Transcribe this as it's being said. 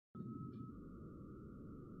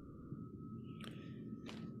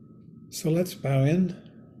So let's bow in.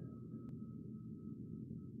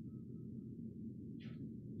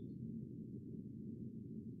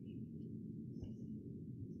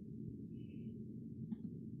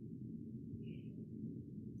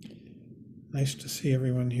 Nice to see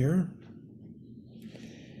everyone here.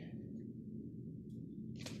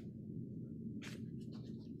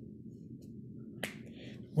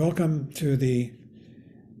 Welcome to the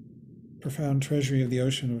Profound Treasury of the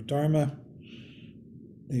Ocean of Dharma,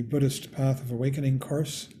 the Buddhist Path of Awakening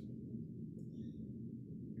course.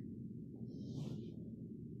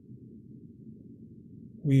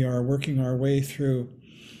 We are working our way through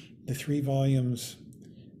the 3 volumes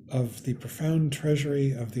of the Profound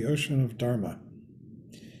Treasury of the Ocean of Dharma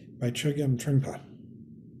by Chogyam Trungpa.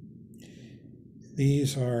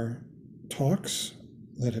 These are talks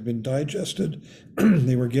that have been digested.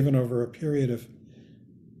 They were given over a period of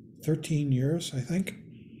 13 years, I think.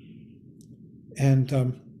 And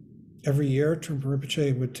every year, Trungpa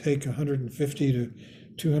Rinpoche would take 150 to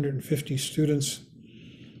 250 students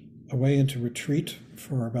away into retreat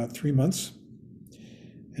for about 3 months.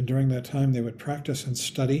 And during that time, they would practice and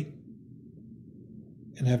study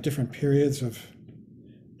and have different periods of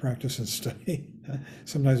practice and study.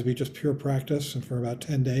 Sometimes it'd be just pure practice and for about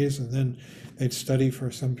 10 days, and then they'd study for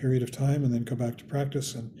some period of time and then go back to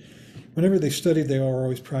practice. And whenever they studied, they were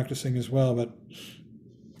always practicing as well, but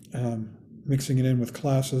mixing it in with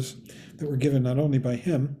classes that were given not only by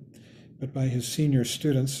him, but by his senior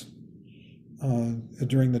students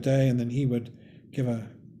during the day, and then he would give a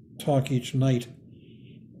talk each night.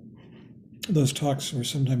 Those talks were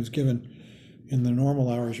sometimes given in the normal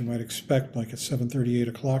hours you might expect, like at 7:30, 8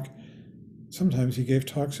 o'clock. Sometimes he gave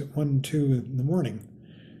talks at 1, 2 in the morning.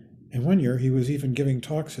 And one year he was even giving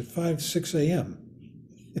talks at 5, 6 a.m.,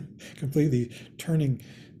 completely turning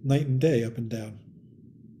night and day up and down.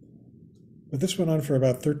 But this went on for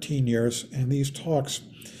about 13 years, and these talks,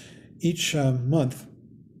 each month,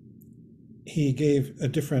 he gave a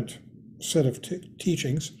different set of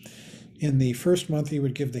teachings. In the first month, he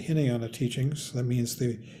would give the Hinayana teachings. That means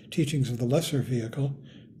the teachings of the lesser vehicle,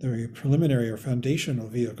 the preliminary or foundational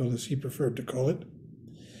vehicle, as he preferred to call it.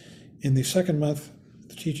 In the second month,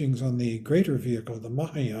 the teachings on the greater vehicle, the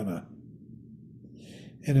Mahayana.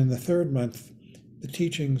 And in the third month, the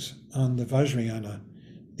teachings on the Vajrayana,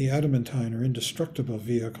 the adamantine or indestructible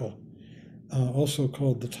vehicle, also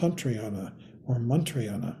called the Tantrayana or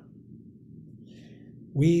Mantrayana.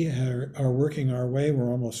 We are working our way,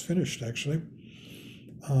 we're almost finished actually,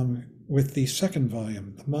 with the second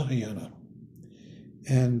volume, the Mahayana.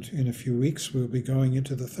 And in a few weeks, we'll be going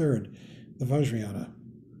into the third, the Vajrayana.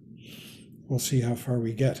 We'll see how far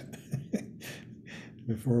we get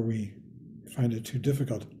before we find it too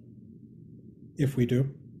difficult, if we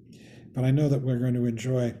do. But I know that we're going to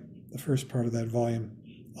enjoy the first part of that volume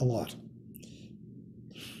a lot.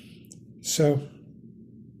 So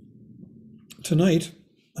tonight,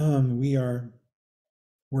 we are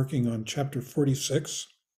working on chapter 46,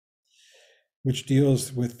 which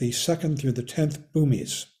deals with the 2nd through the 10th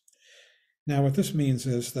Bhumis. Now, what this means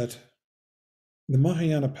is that the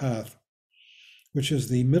Mahayana path, which is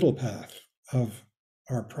the middle path of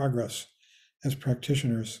our progress as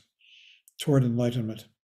practitioners toward enlightenment,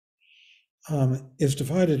 is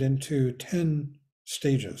divided into 10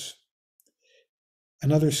 stages.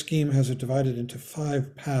 Another scheme has it divided into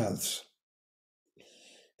 5 paths.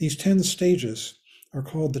 These 10 stages are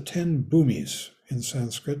called the 10 Bhumis in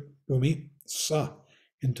Sanskrit, Bhumi, Sa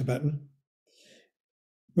in Tibetan.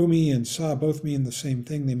 Bhumi and Sa both mean the same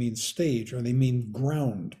thing. They mean stage, or they mean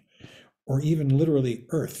ground, or even literally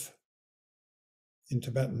earth in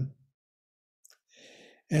Tibetan.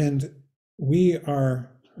 And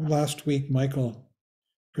last week, Michael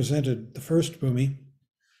presented the first Bhumi,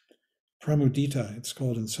 Pramudita, it's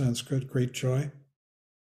called in Sanskrit, great joy.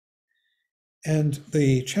 And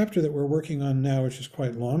the chapter that we're working on now, which is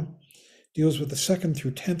quite long, deals with the 2nd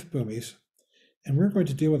through 10th Bhumis. And we're going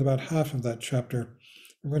to deal with about half of that chapter.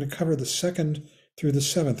 We're going to cover the 2nd through the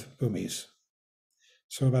 7th Bhumis.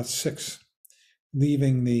 So about 6,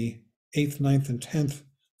 leaving the 8th, 9th, and 10th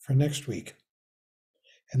for next week.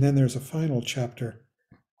 And then there's a final chapter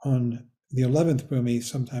on the 11th Bhumi,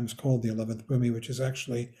 sometimes called the 11th Bhumi, which is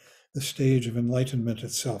actually the stage of enlightenment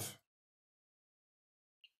itself,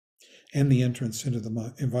 and the entrance into the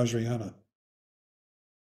Vajrayana.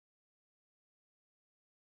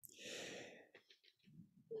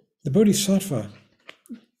 The Bodhisattva,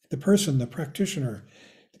 the person, the practitioner,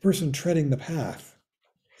 the person treading the path,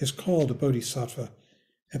 is called a Bodhisattva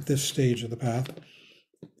at this stage of the path.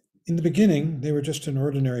 In the beginning, they were just an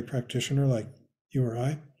ordinary practitioner like you or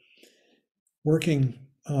I, working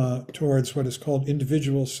towards what is called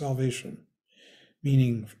individual salvation,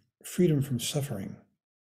 meaning freedom from suffering.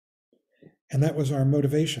 And that was our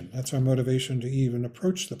motivation. That's our motivation to even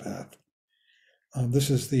approach the path. This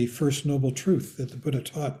is the first noble truth that the Buddha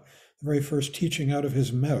taught, the very first teaching out of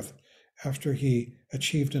his mouth after he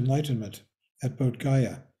achieved enlightenment at Bodh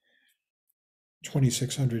Gaya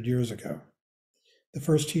 2,600 years ago. The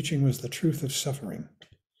first teaching was the truth of suffering,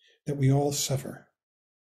 that we all suffer,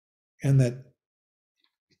 and that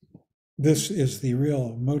this is the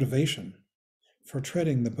real motivation for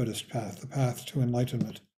treading the Buddhist path, the path to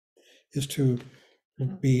enlightenment, is to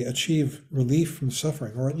achieve relief from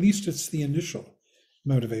suffering, or at least it's the initial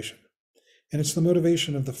motivation. And it's the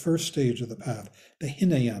motivation of the first stage of the path, the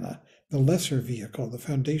Hinayana, the lesser vehicle, the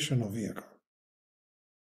foundational vehicle.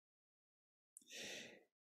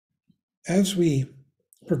 As we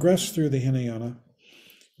progress through the Hinayana,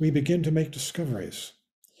 we begin to make discoveries.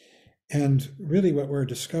 And really what we're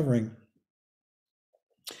discovering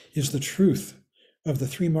is the truth of the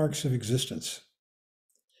three marks of existence.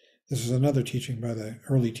 This is another teaching by the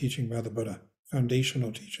early teaching by the Buddha,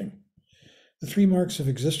 foundational teaching. The three marks of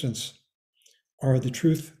existence are the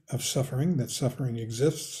truth of suffering, that suffering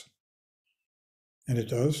exists, and it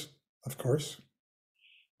does, of course.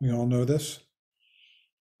 We all know this.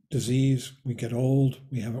 Disease, we get old,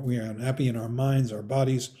 we are unhappy in our minds, our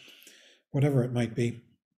bodies, whatever it might be,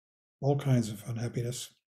 all kinds of unhappiness.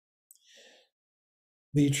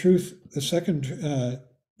 The second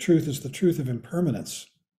truth is the truth of impermanence.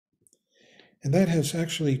 And that has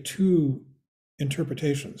actually two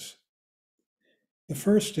interpretations. The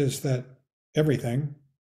first is that everything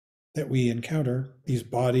that we encounter, these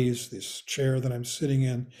bodies, this chair that I'm sitting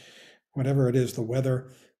in, whatever it is, the weather,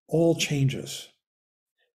 all changes.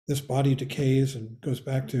 This body decays and goes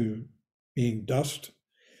back to being dust.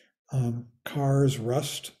 Cars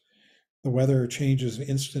rust. The weather changes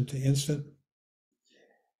instant to instant.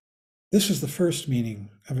 This is the first meaning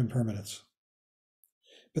of impermanence.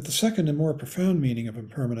 But the second and more profound meaning of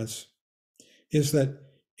impermanence is that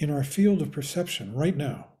in our field of perception right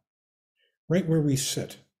now, right where we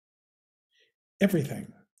sit,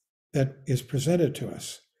 everything that is presented to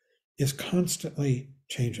us is constantly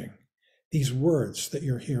changing. These words that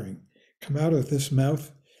you're hearing come out of this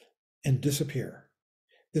mouth and disappear.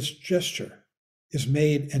 This gesture is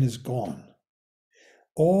made and is gone.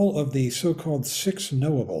 All of the so-called six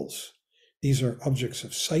knowables, these are objects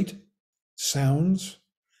of sight, sounds,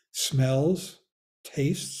 smells,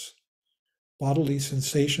 tastes, bodily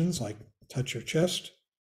sensations like touch your chest,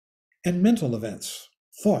 and mental events,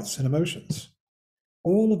 thoughts and emotions.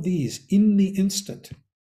 All of these in the instant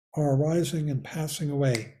are arising and passing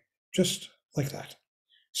away just like that.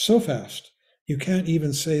 So fast, you can't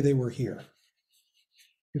even say they were here.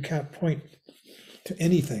 You can't point to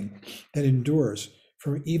anything that endures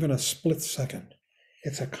for even a split second.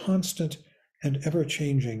 It's a constant and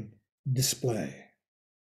ever-changing display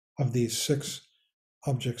of these six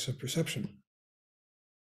objects of perception.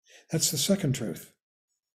 That's the second truth.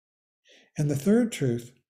 And the third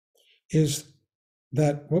truth is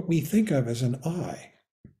that what we think of as an I,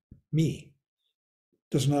 me,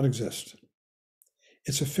 does not exist.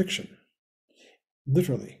 It's a fiction,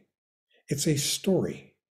 literally. It's a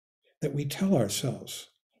story that we tell ourselves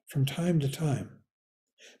from time to time.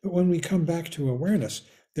 But when we come back to awareness,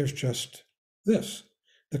 there's just this,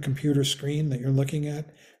 the computer screen that you're looking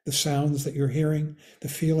at, the sounds that you're hearing, the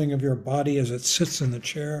feeling of your body as it sits in the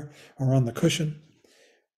chair or on the cushion.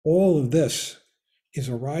 All of this is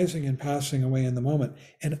arising and passing away in the moment.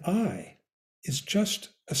 And I is just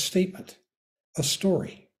a statement, a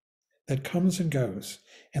story that comes and goes.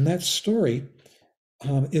 And that story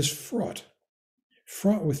is fraught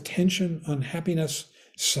with tension, unhappiness,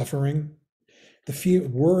 suffering, the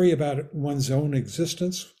worry about one's own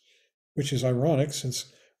existence, which is ironic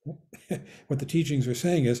since what the teachings are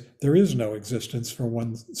saying is there is no existence for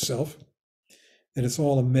oneself, that it's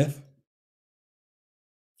all a myth.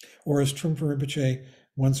 Or as Trungpa Rinpoche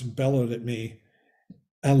once bellowed at me,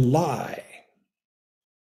 a lie.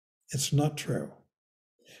 It's not true.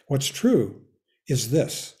 What's true is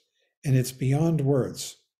this, and it's beyond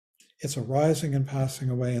words. It's arising and passing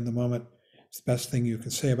away in the moment. It's the best thing you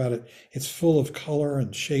can say about it. It's full of color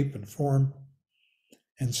and shape and form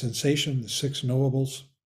and sensation, the six knowables.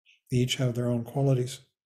 They each have their own qualities.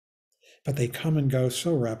 But they come and go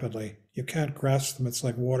so rapidly, you can't grasp them. It's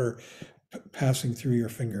like water passing through your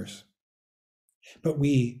fingers. But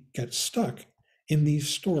we get stuck in these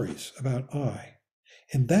stories about I.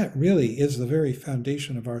 And that really is the very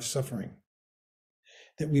foundation of our suffering,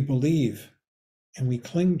 that we believe and we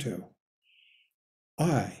cling to.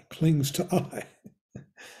 I clings to I.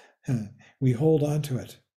 We hold on to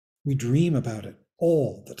it. We dream about it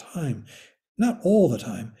all the time. Not all the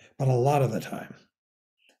time, but a lot of the time.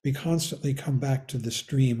 We constantly come back to this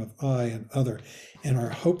dream of I and other, and our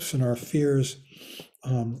hopes and our fears,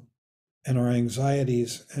 and our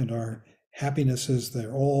anxieties and our happinesses,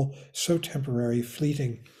 they're all so temporary,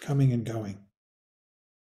 fleeting, coming and going.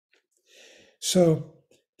 So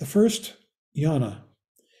the first jhana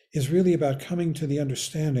is really about coming to the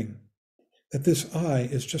understanding that this I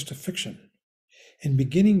is just a fiction and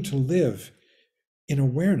beginning to live in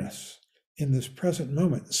awareness in this present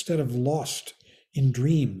moment instead of lost in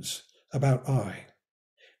dreams about I.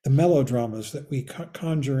 The melodramas that we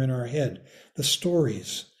conjure in our head, the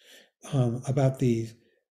stories about the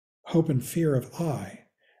hope and fear of I,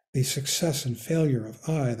 the success and failure of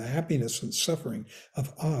I, the happiness and suffering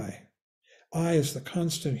of I. I is the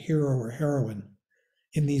constant hero or heroine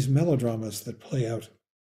in these melodramas that play out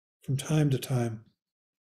from time to time,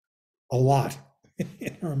 a lot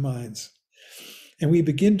in our minds. And we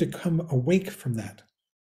begin to come awake from that,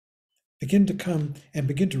 begin to come and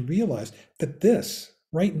begin to realize that this,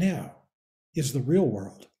 right now, is the real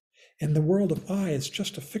world. And the world of I is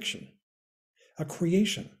just a fiction, a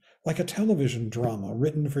creation, like a television drama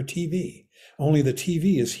written for TV. Only the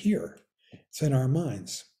TV is here. It's in our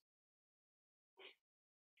minds.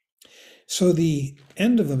 So the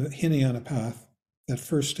end of the Hinayana path, that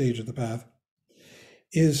first stage of the path,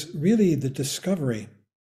 is really the discovery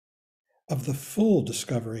of the full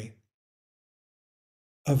discovery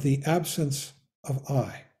of the absence of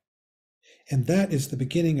I. And that is the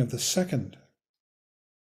beginning of the second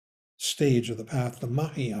stage of the path, the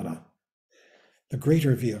Mahayana, the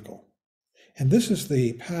greater vehicle. And this is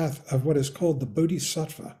the path of what is called the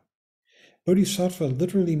Bodhisattva. Bodhisattva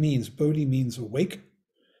literally means, Bodhi means awake,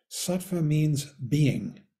 Sattva means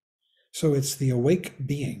being. So it's the awake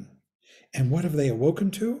being. And what have they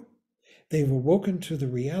awoken to? They've awoken to the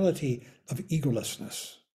reality of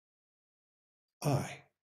egolessness. I.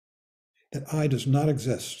 That I does not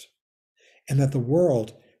exist. And that the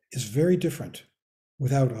world is very different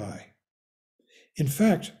without I. In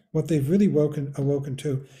fact, what they've really awoken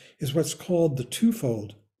to is what's called the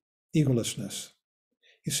twofold egolessness.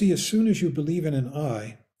 You see, as soon as you believe in an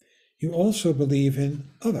I, you also believe in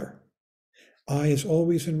other. I is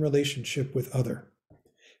always in relationship with other,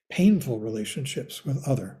 painful relationships with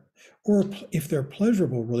other, or if they're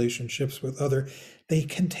pleasurable relationships with other, they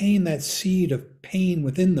contain that seed of pain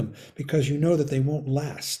within them because you know that they won't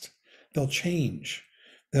last. They'll change.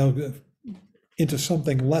 They'll go into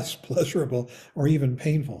something less pleasurable or even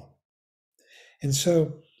painful. And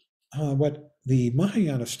so what the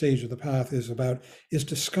Mahayana stage of the path is about is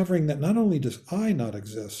discovering that not only does I not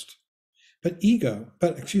exist, but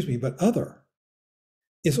other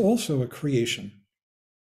is also a creation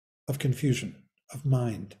of confusion, of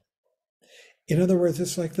mind. In other words,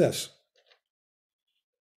 it's like this.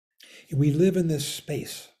 We live in this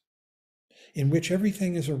space in which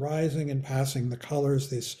everything is arising and passing, the colors,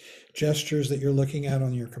 these gestures that you're looking at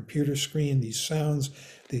on your computer screen, these sounds,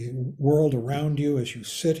 the world around you as you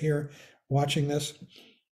sit here watching this.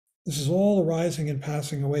 This is all arising and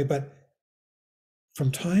passing away, but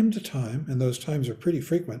from time to time, and those times are pretty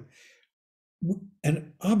frequent,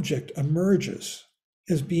 an object emerges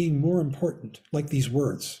as being more important, like these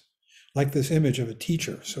words, like this image of a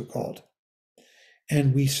teacher, so-called.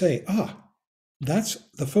 And we say, that's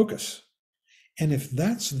the focus. And if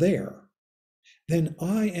that's there, then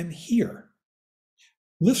I am here,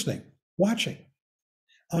 listening, watching.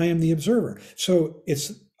 I am the observer. So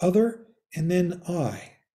it's other and then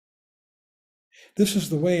I. This is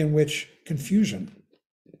the way in which confusion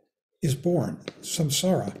is born,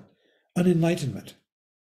 samsara, unenlightenment.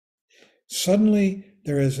 Suddenly,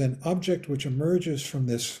 there is an object which emerges from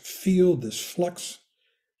this field, this flux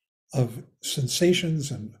of sensations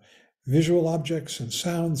and visual objects and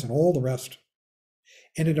sounds and all the rest.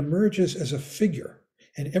 And it emerges as a figure,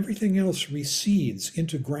 and everything else recedes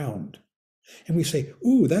into ground. And we say,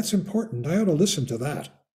 ooh, that's important. I ought to listen to that.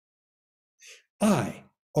 I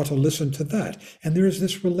ought to listen to that. And there is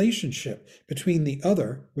this relationship between the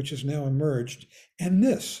other, which has now emerged, and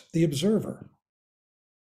this, the observer.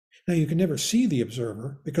 Now, you can never see the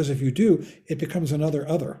observer, because if you do, it becomes another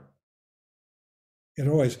other. It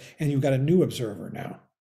always, and you've got a new observer now.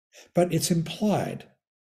 But it's implied,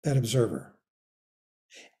 that observer.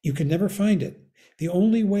 You can never find it. The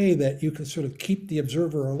only way that you can sort of keep the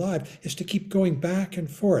observer alive is to keep going back and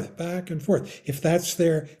forth, back and forth. If that's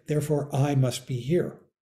there, therefore I must be here.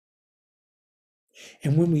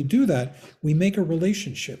 And when we do that, we make a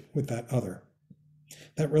relationship with that other.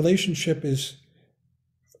 That relationship is,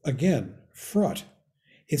 again, fraught.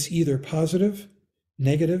 It's either positive,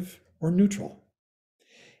 negative, or neutral.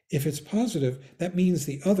 If it's positive, that means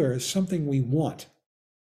the other is something we want,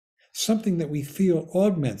 something that we feel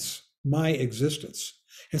augments my existence.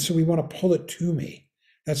 And so we want to pull it to me.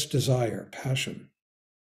 That's desire, passion.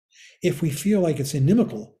 If we feel like it's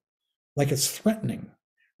inimical, like it's threatening,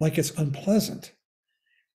 like it's unpleasant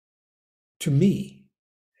to me,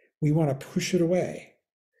 we want to push it away.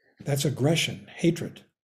 That's aggression, hatred.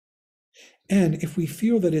 And if we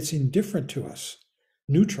feel that it's indifferent to us,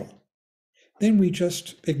 neutral, then we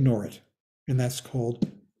just ignore it. And that's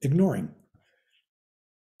called ignoring.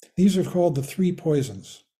 These are called the three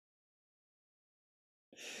poisons.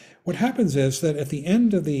 What happens is that at the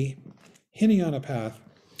end of the Hinayana path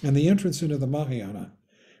and the entrance into the Mahayana,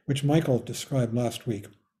 which Michael described last week,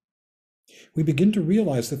 we begin to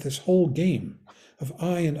realize that this whole game of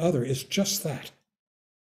I and other is just that,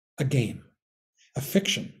 a game, a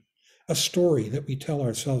fiction, a story that we tell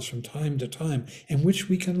ourselves from time to time and which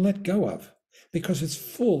we can let go of because it's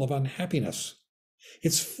full of unhappiness.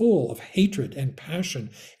 It's full of hatred and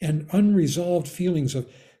passion and unresolved feelings of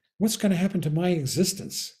what's going to happen to my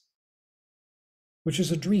existence, which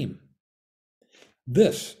is a dream.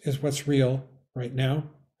 This is what's real right now.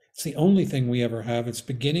 It's the only thing we ever have. It's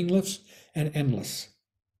beginningless and endless.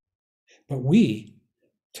 But we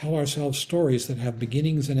tell ourselves stories that have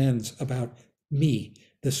beginnings and ends about me,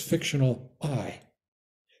 this fictional I,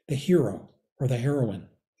 the hero or the heroine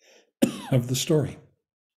of the story.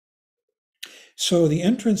 So the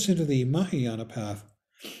entrance into the Mahayana path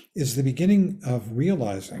is the beginning of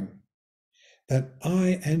realizing that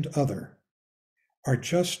I and other are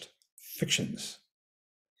just fictions,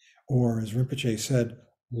 or as Rinpoche said,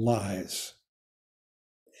 lies.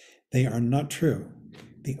 They are not true.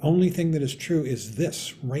 The only thing that is true is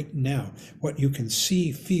this right now, what you can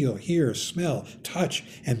see, feel, hear, smell, touch,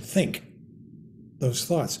 and think. Those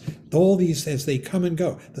thoughts, all these as they come and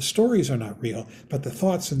go. The stories are not real, but the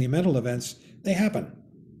thoughts and the mental events, they happen.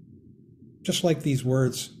 Just like these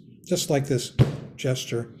words, just like this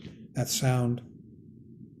gesture, that sound.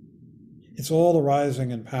 It's all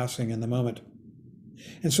arising and passing in the moment.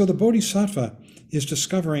 And so the Bodhisattva is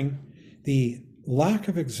discovering the lack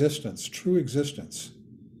of existence, true existence,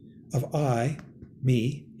 of I,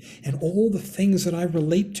 me, and all the things that I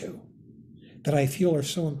relate to, that I feel are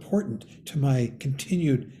so important to my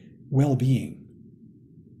continued well-being.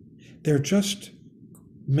 They're just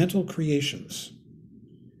mental creations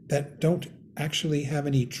that don't actually have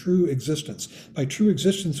any true existence. By true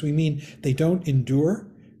existence, we mean they don't endure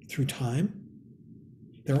through time.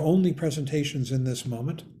 They're only presentations in this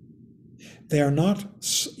moment. They are not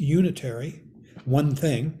unitary, one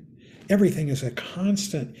thing. Everything is a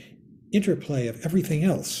constant interplay of everything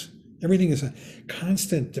else. Everything is a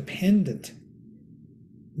constant dependent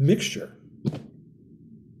mixture.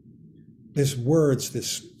 This words,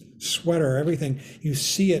 this sweater, everything, you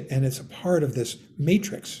see it and it's a part of this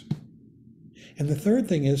matrix. And the third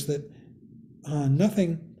thing is that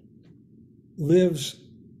nothing lives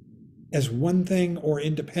as one thing or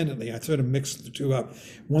independently. I sort of mixed the two up.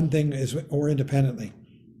 One thing is or independently.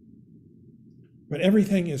 But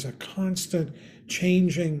everything is a constant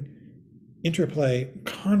changing interplay,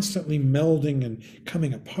 constantly melding and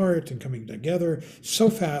coming apart and coming together so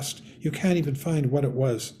fast you can't even find what it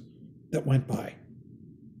was that went by,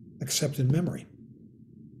 except in memory,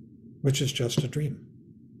 which is just a dream.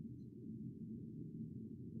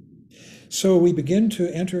 So we begin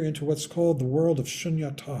to enter into what's called the world of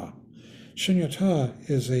shunyata. Shunyata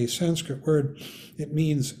is a Sanskrit word. It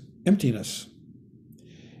means emptiness.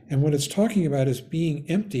 And what it's talking about is being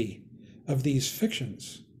empty of these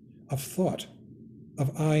fictions, of thought,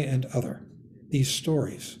 of I and other, these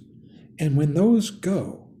stories. And when those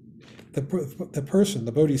go, the person,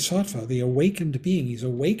 the bodhisattva, the awakened being, he's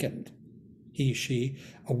awakened, he, she,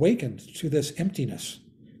 awakened to this emptiness,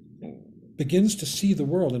 begins to see the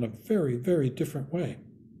world in a very, very different way.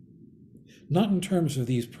 Not in terms of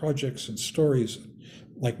these projects and stories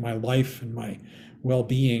like my life and my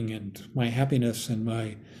well-being and my happiness and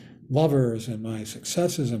my lovers and my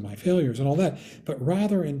successes and my failures and all that, but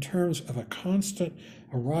rather in terms of a constant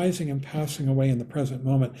arising and passing away in the present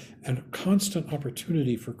moment and a constant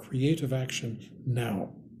opportunity for creative action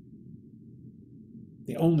now.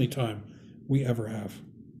 The only time we ever have.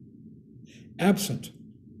 Absent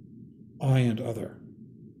I and other.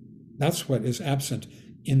 That's what is absent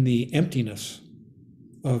in the emptiness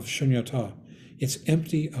of shunyata. It's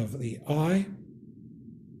empty of the I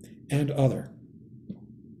and other.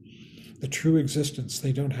 The true existence,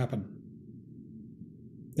 they don't happen.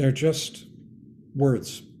 They're just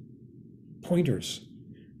words, pointers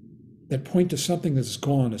that point to something that's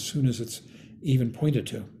gone as soon as it's even pointed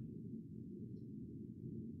to.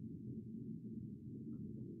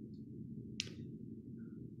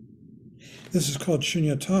 This is called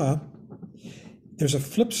shunyata. There's a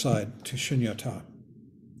flip side to shunyata,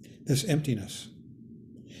 this emptiness.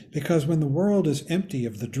 Because when the world is empty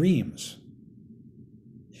of the dreams,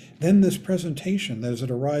 then this presentation, as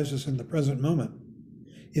it arises in the present moment,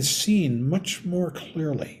 is seen much more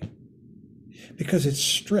clearly. Because it's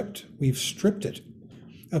stripped, we've stripped it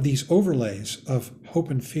of these overlays of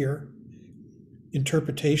hope and fear,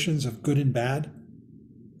 interpretations of good and bad.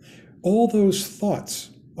 All those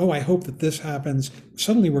thoughts, oh, I hope that this happens,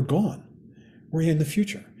 suddenly we're gone. We're in the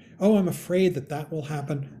future. Oh, I'm afraid that that will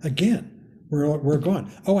happen again. We're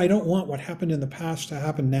gone. Oh, I don't want what happened in the past to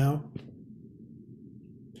happen now.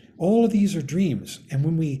 All of these are dreams, and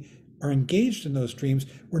when we are engaged in those dreams,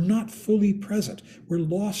 we're not fully present. We're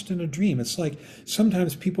lost in a dream. It's like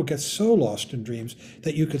sometimes people get so lost in dreams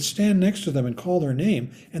that you could stand next to them and call their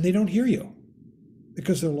name, and they don't hear you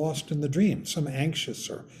because they're lost in the dream. Some anxious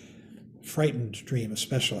or frightened dream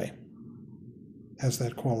especially has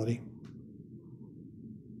that quality.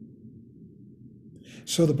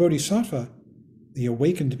 So the Bodhisattva, the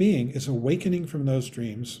awakened being, is awakening from those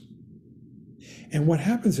dreams. And what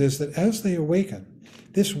happens is that as they awaken,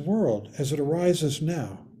 this world, as it arises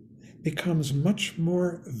now, becomes much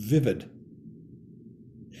more vivid.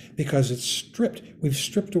 Because it's stripped. We've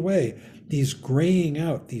stripped away these graying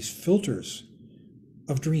out, these filters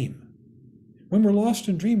of dream. When we're lost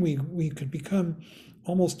in dream, we could become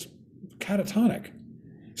almost catatonic.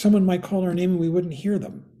 Someone might call our name and we wouldn't hear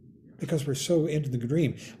them because we're so into the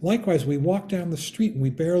dream. Likewise, we walk down the street and we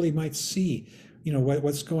barely might see,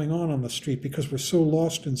 what's going on the street because we're so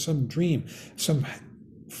lost in some dream, some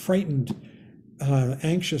frightened,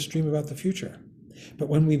 anxious dream about the future. But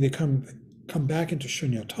when we come back into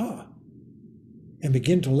shunyata and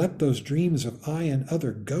begin to let those dreams of I and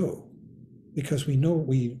other go, because we know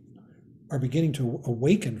we are beginning to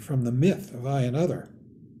awaken from the myth of I and other,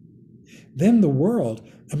 then the world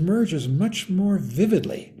emerges much more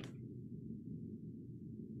vividly.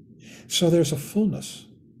 So there's a fullness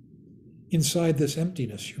inside this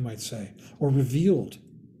emptiness, you might say, or revealed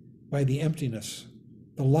by the emptiness,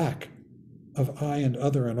 the lack of I and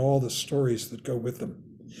other and all the stories that go with them.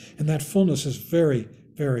 And that fullness is very,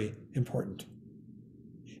 very important.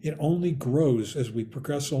 It only grows as we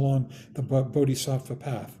progress along the Bodhisattva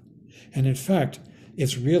path. And in fact,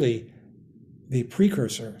 it's really the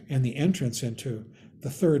precursor and the entrance into the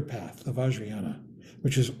third path, the Vajrayana,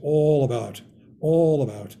 which is all about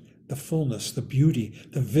the fullness, the beauty,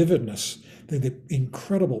 the vividness, the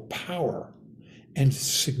incredible power and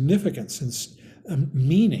significance and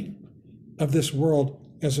meaning of this world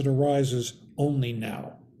as it arises only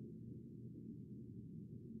now.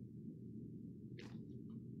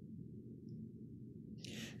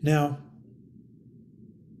 Now,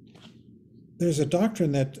 there's a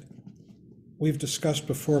doctrine that we've discussed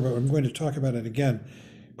before, but I'm going to talk about it again,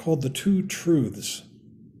 called the two truths.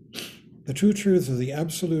 The two truths are the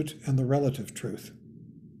absolute and the relative truth.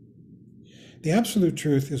 The absolute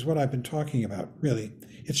truth is what I've been talking about, really.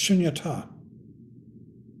 It's shunyata.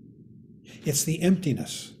 It's the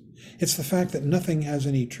emptiness. It's the fact that nothing has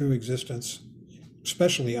any true existence,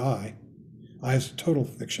 especially I. I is total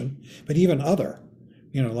fiction, but even other,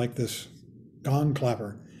 like this gong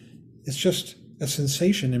clapper, it's just a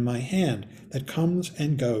sensation in my hand that comes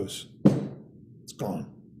and goes. It's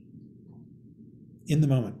gone. In the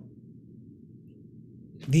moment.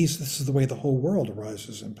 This is the way the whole world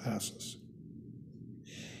arises and passes.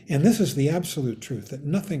 And this is the absolute truth, that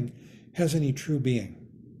nothing has any true being.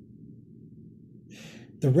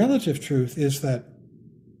 The relative truth is that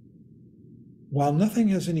while nothing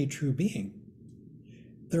has any true being,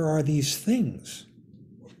 there are these things,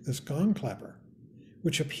 this gong clapper,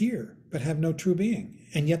 which appear but have no true being,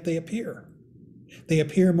 and yet they appear. They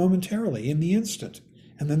appear momentarily in the instant,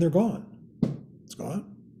 and then they're gone. It's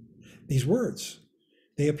gone. These words,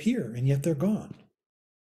 they appear, and yet they're gone.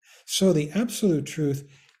 So the absolute truth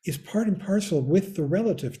is part and parcel with the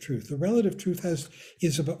relative truth. The relative truth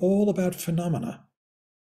is all about phenomena.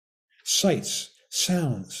 Sights,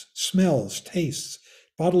 sounds, smells, tastes,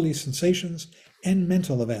 bodily sensations, and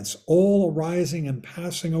mental events, all arising and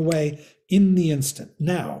passing away in the instant,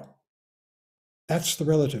 now. That's the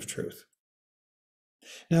relative truth.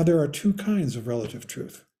 Now, there are two kinds of relative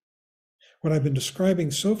truth. What I've been describing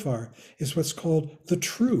so far is what's called the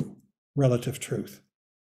true relative truth.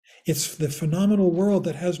 It's the phenomenal world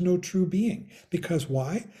that has no true being. Because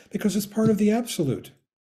why? Because it's part of the absolute.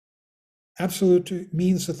 Absolute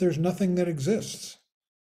means that there's nothing that exists.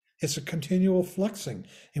 It's a continual fluxing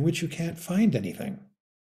in which you can't find anything.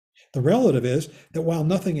 The relative is that while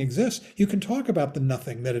nothing exists, you can talk about the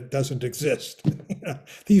nothing that it doesn't exist.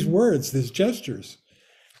 These words, these gestures,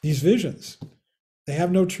 these visions. They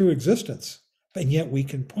have no true existence, and yet we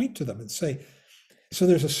can point to them and say, so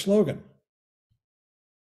there's a slogan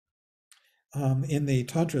in the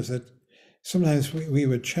Tantras that sometimes we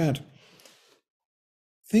would chant,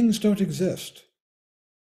 things don't exist,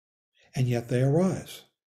 and yet they arise.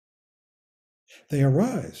 They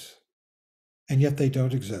arise, and yet they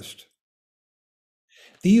don't exist.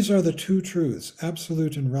 These are the two truths,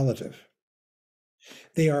 absolute and relative.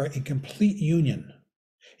 They are in complete union.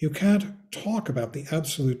 You can't talk about the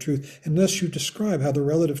absolute truth unless you describe how the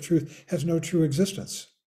relative truth has no true existence.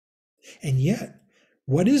 And yet,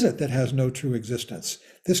 what is it that has no true existence?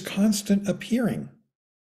 This constant appearing.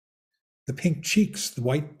 The pink cheeks, the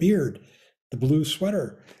white beard, the blue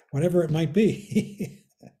sweater, whatever it might be.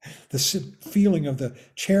 The feeling of the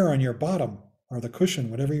chair on your bottom or the cushion,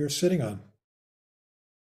 whatever you're sitting on.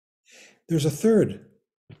 There's a third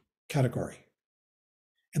category,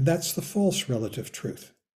 and that's the false relative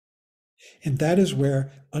truth. And that is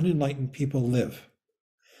where unenlightened people live.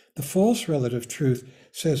 The false relative truth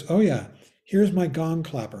says, oh yeah, here's my gong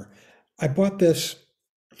clapper. I bought this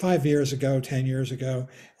 5 years ago, 10 years ago.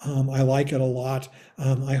 I like it a lot.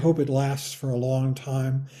 I hope it lasts for a long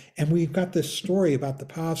time. And we've got this story about the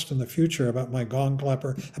past and the future, about my gong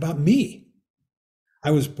clapper, about me.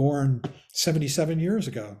 I was born 77 years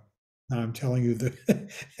ago. Now I'm telling you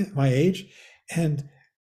my age. And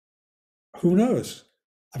who knows?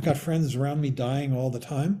 I've got friends around me dying all the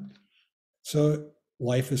time. So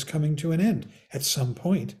life is coming to an end at some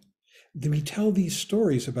point. We tell these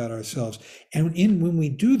stories about ourselves. And when we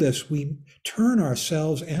do this, we turn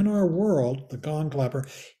ourselves and our world, the gong clapper,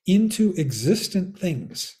 into existent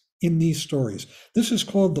things in these stories. This is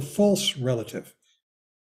called the false relative.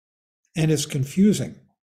 And it's confusing.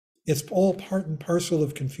 It's all part and parcel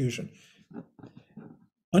of confusion.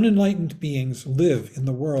 Unenlightened beings live in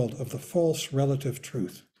the world of the false relative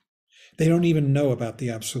truth. They don't even know about the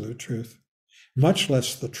absolute truth, much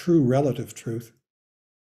less the true relative truth,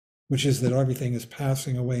 which is that everything is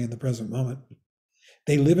passing away in the present moment.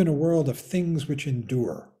 They live in a world of things which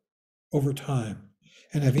endure over time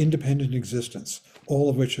and have independent existence, all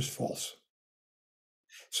of which is false.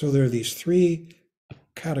 So there are these three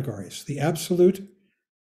categories, the absolute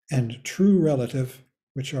and true relative,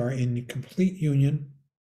 which are in complete union,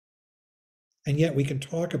 and yet we can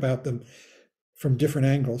talk about them from different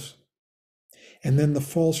angles. And then the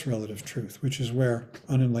false relative truth, which is where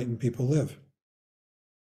unenlightened people live.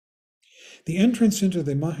 The entrance into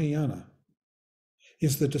the Mahayana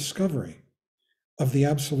is the discovery of the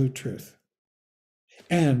absolute truth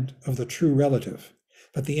and of the true relative,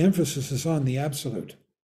 but the emphasis is on the absolute,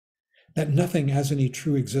 that nothing has any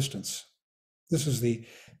true existence. This is the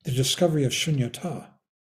discovery of shunyata.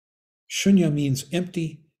 Shunya means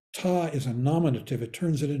empty. Ta is a nominative. It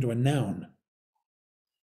turns it into a noun.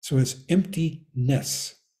 So it's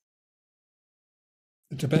emptiness.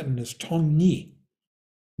 The Tibetan is tongni,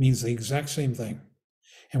 means the exact same thing.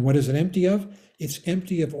 And what is it empty of? It's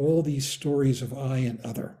empty of all these stories of I and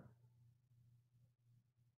other.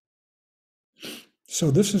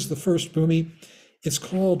 So this is the first Bhumi. It's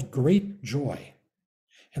called Great Joy.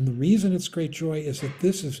 And the reason it's great joy is that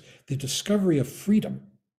this is the discovery of freedom.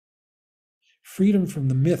 Freedom from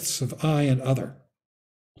the myths of I and other.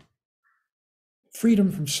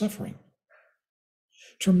 Freedom from suffering.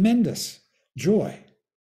 Tremendous joy.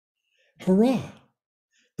 Hurrah!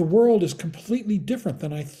 The world is completely different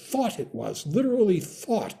than I thought it was, literally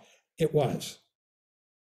thought it was.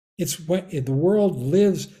 It's what the world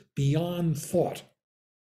lives beyond thought.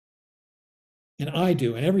 And I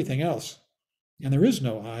do, and everything else. And there is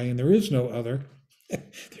no I, and there is no other.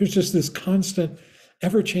 There's just this constant,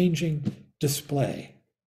 ever-changing display.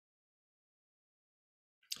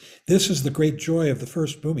 This is the great joy of the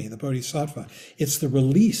first Bhumi, the Bodhisattva. It's the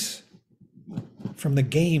release from the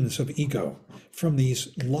games of ego, from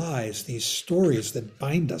these lies, these stories that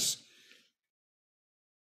bind us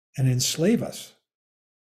and enslave us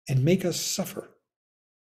and make us suffer.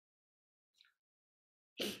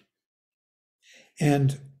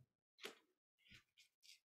 And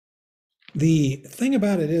the thing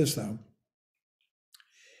about it is, though,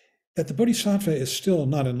 that the Bodhisattva is still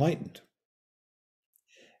not enlightened.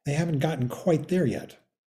 They haven't gotten quite there yet.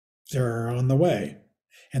 They're on the way.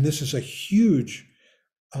 And this is a huge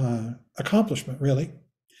accomplishment, really,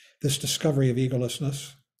 this discovery of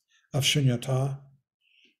egolessness, of shunyata.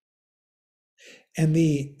 And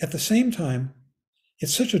at the same time,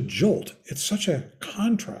 it's such a jolt, it's such a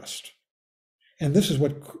contrast. And this is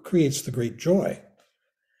what creates the great joy,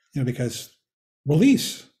 because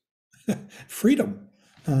release, freedom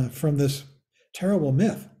from this terrible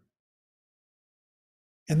myth.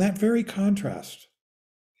 And that very contrast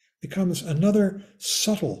becomes another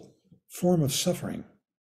subtle form of suffering.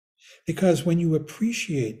 Because when you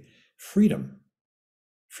appreciate freedom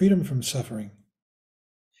from suffering,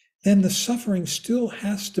 then the suffering still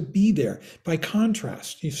has to be there. By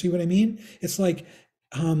contrast, you see what I mean? It's like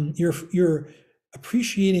you're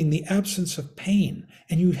appreciating the absence of pain,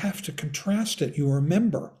 and you have to contrast it. You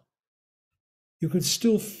remember, you can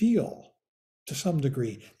still feel to some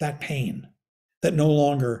degree that pain that no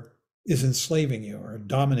longer is enslaving you or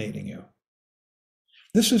dominating you.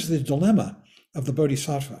 This is the dilemma of the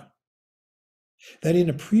Bodhisattva, that in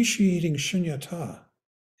appreciating shunyata,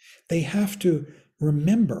 they have to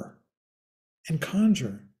remember and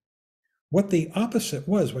conjure what the opposite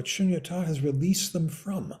was, what shunyata has released them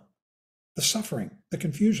from, the suffering, the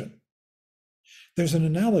confusion. There's an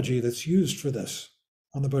analogy that's used for this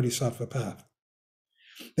on the Bodhisattva path.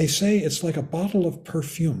 They say it's like a bottle of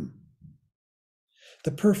perfume.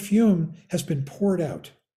 The perfume has been poured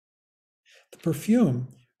out. The perfume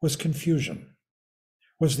was confusion,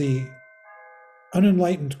 was the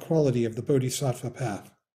unenlightened quality of the Bodhisattva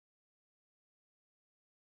path.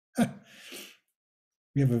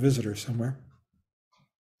 We have a visitor somewhere.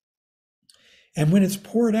 And when it's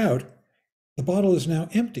poured out, the bottle is now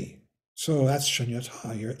empty. So that's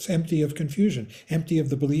shunyata. It's empty of confusion, empty of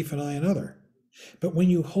the belief in I and other. But when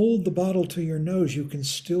you hold the bottle to your nose, you can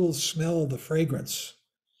still smell the fragrance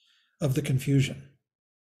of the confusion.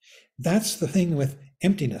 That's the thing with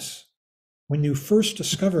emptiness. When you first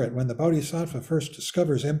discover it, when the Bodhisattva first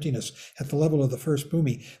discovers emptiness at the level of the first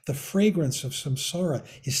Bhumi, the fragrance of samsara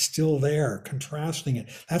is still there, contrasting it.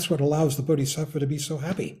 That's what allows the Bodhisattva to be so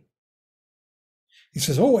happy. He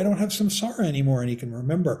says, oh, I don't have samsara anymore. And he can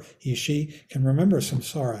remember, she can remember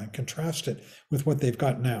samsara and contrast it with what they've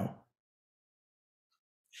got now.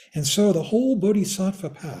 And so the whole Bodhisattva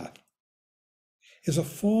path is a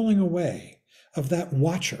falling away of that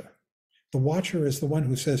watcher. The watcher is the one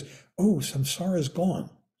who says, oh, samsara is gone.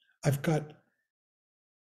 I've got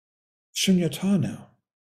shunyata now,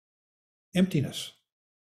 emptiness.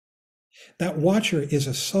 That watcher is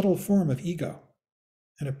a subtle form of ego,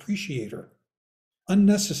 an appreciator,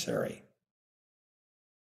 unnecessary,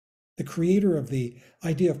 the creator of the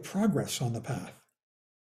idea of progress on the path,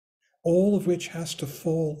 all of which has to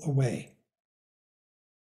fall away.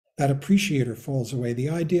 That appreciator falls away. The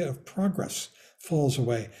idea of progress falls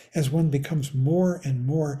away as one becomes more and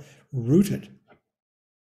more rooted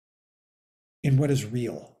in what is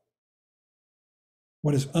real,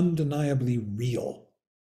 what is undeniably real.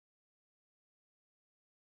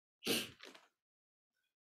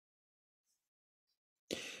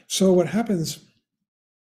 So what happens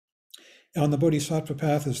on the Bodhisattva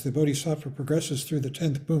path as the Bodhisattva progresses through the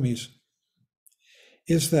 10th Bhumis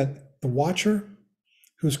is that the watcher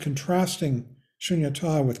who's contrasting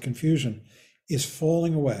shunyata with confusion is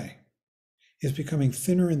falling away, is becoming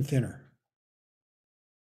thinner and thinner.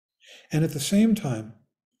 And at the same time,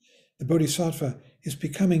 the Bodhisattva is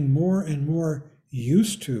becoming more and more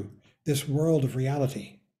used to this world of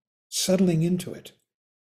reality, settling into it.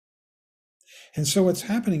 And so what's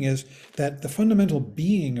happening is that the fundamental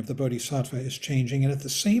being of the Bodhisattva is changing, and at the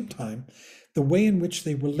same time, the way in which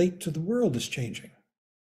they relate to the world is changing.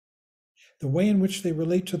 The way in which they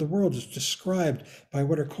relate to the world is described by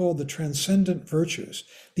what are called the transcendent virtues.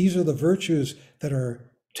 These are the virtues that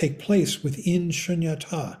take place within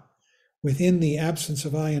shunyata, within the absence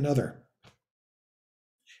of I and other.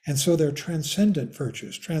 And so they're transcendent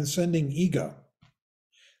virtues, transcending ego.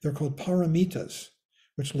 They're called paramitas,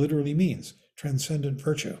 which literally means transcendent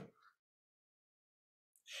virtue.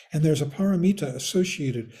 And there's a paramita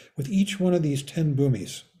associated with each one of these 10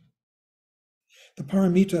 bhumis. The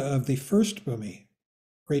paramita of the first bhumi,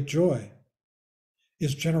 great joy,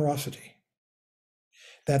 is generosity.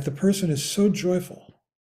 That the person is so joyful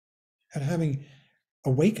at having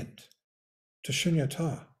awakened to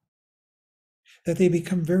shunyata that they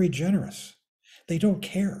become very generous. They don't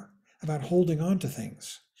care about holding on to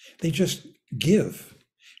things. They just give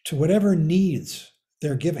to whatever needs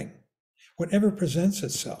they're giving, whatever presents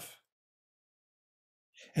itself.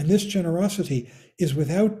 And this generosity is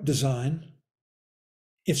without design.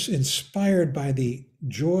 It's inspired by the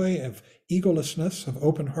joy of egolessness, of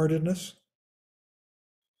open-heartedness.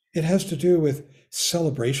 It has to do with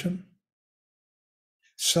celebration,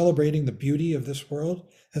 celebrating the beauty of this world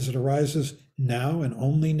as it arises now and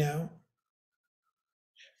only now.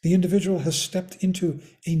 The individual has stepped into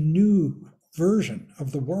a new version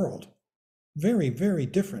of the world, very, very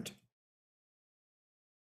different.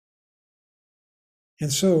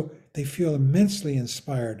 And so they feel immensely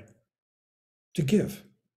inspired to give.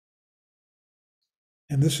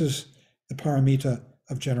 And this is the paramita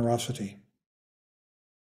of generosity.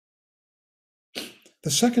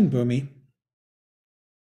 The second bhumi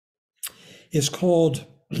is called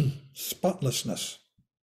spotlessness.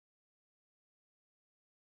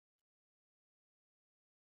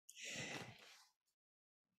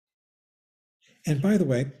 And by the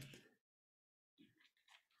way,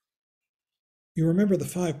 you remember the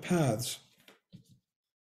 5 paths.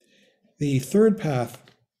 The third path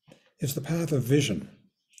is the path of vision.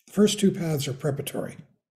 The first 2 paths are preparatory.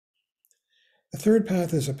 The third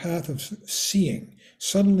path is a path of seeing.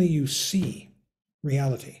 Suddenly you see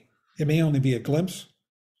reality. It may only be a glimpse.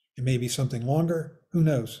 It may be something longer. Who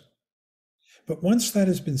knows? But once that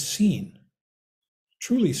has been seen,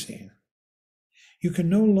 truly seen, you can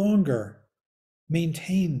no longer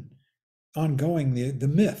maintain ongoing the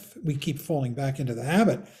myth. We keep falling back into the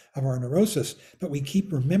habit of our neurosis, but we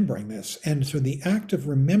keep remembering this. And so the act of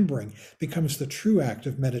remembering becomes the true act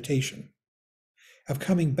of meditation, of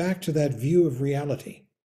coming back to that view of reality,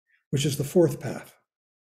 which is the 4th path.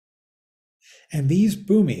 And these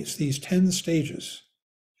bhumis, these 10 stages,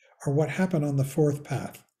 are what happen on the 4th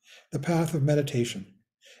path, the path of meditation,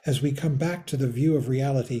 as we come back to the view of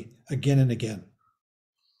reality again and again.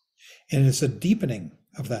 And it's a deepening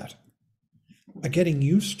of that, a getting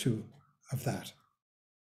used to of that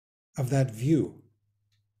view.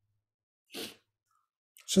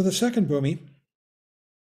 So the second bhumi,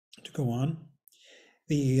 to go on,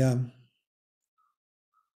 it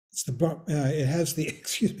has the,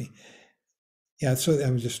 excuse me. Yeah, so I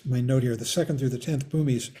was just, my note here, the 2nd through the 10th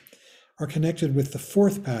bhumis are connected with the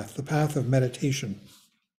 4th path, the path of meditation.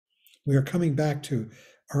 We are coming back to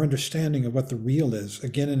our understanding of what the real is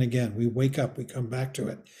again and again. We wake up, we come back to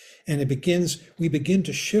it. And we begin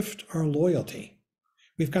to shift our loyalty.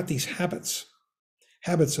 We've got these habits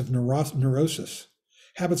of neurosis,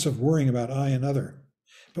 habits of worrying about I and other.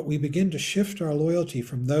 But we begin to shift our loyalty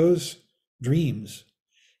from those dreams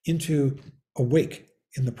into awake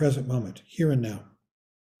in the present moment, here and now.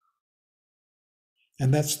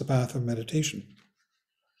 And that's the path of meditation,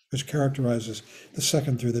 which characterizes the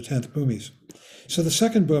 2nd through the 10th bhumis. So the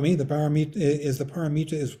second bhumi, the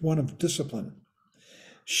paramita is one of discipline,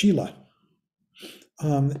 shila.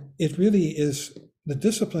 It really is, the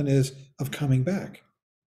discipline is of coming back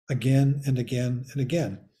again and again and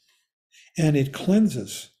again. And it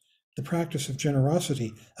cleanses the practice of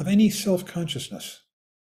generosity of any self-consciousness.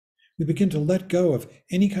 We begin to let go of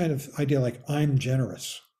any kind of idea like I'm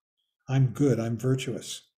generous, I'm good, I'm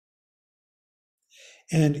virtuous.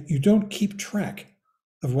 And you don't keep track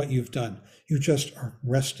of what you've done. You just are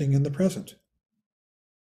resting in the present.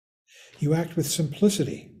 You act with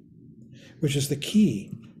simplicity, which is the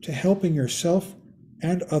key to helping yourself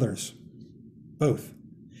and others, both.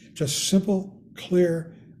 Just simple,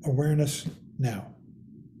 clear awareness now.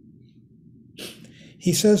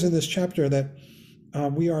 He says in this chapter that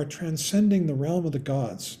we are transcending the realm of the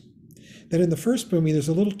gods. That in the first bhumi, there's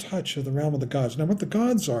a little touch of the realm of the gods. Now, what the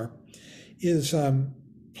gods are is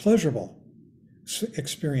pleasurable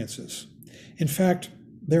experiences. In fact,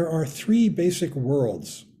 there are 3 basic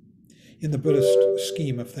worlds in the Buddhist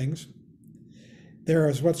scheme of things. There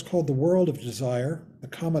is what's called the world of desire, the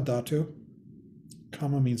kama dhatu.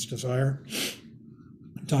 Kama means desire.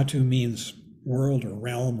 Dhatu means world or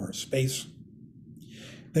realm or space.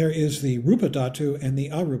 There is the rupa dhatu and the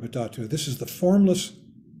arupa dhatu. This is the formless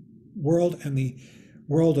world and the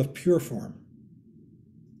world of pure form.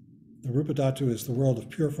 The rupa dhatu is the world of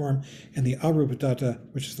pure form, and the arupa dhatu,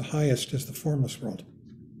 which is the highest, is the formless world.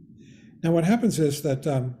 Now what happens is that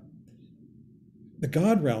the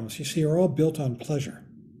God realms, you see, are all built on pleasure.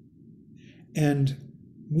 And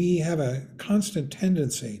we have a constant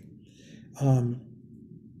tendency to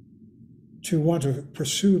want to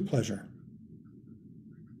pursue pleasure.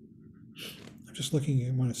 I'm just looking,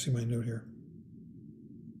 I want to see my note here.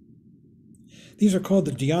 These are called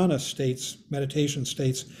the dhyana states, meditation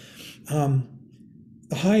states. The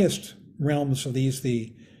highest realms of these,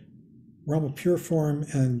 the realm of pure form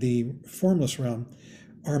and the formless realm,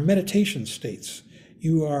 are meditation states.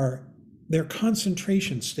 They're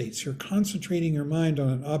concentration states. You're concentrating your mind on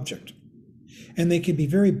an object, and they can be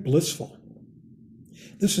very blissful.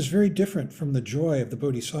 This is very different from the joy of the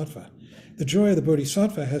Bodhisattva. The joy of the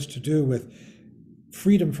Bodhisattva has to do with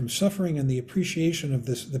freedom from suffering and the appreciation of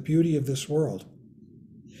the beauty of this world.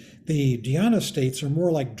 The dhyana states are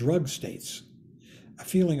more like drug states, a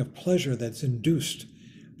feeling of pleasure that's induced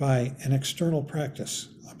by an external practice,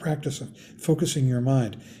 a practice of focusing your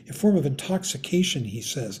mind, a form of intoxication, he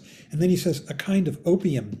says. And then he says, a kind of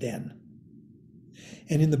opium den.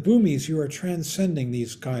 And in the bhumis, you are transcending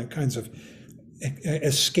these kinds of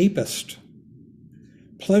escapist,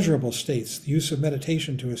 pleasurable states, the use of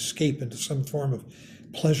meditation to escape into some form of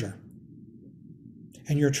pleasure.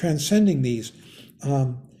 and you're transcending these,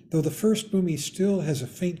 though the first Bhumi still has a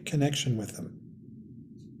faint connection with them.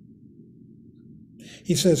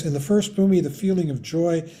 He says, in the first Bhumi, the feeling of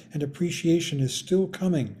joy and appreciation is still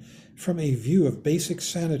coming from a view of basic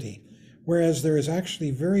sanity, whereas there is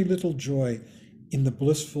actually very little joy in the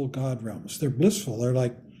blissful God realms. They're blissful, they're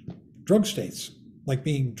like drug states, like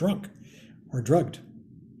being drunk or drugged.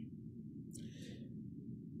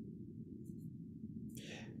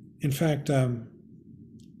 In fact,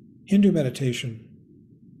 Hindu meditation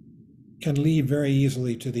can lead very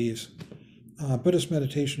easily to these. Buddhist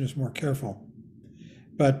meditation is more careful.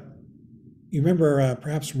 But you remember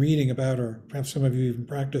perhaps reading about, or perhaps some of you even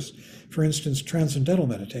practiced, for instance, transcendental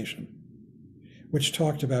meditation, which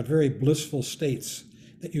talked about very blissful states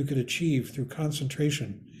that you could achieve through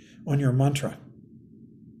concentration on your mantra.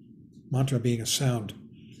 Mantra being a sound.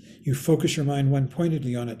 You focus your mind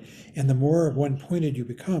one-pointedly on it, and the more one-pointed you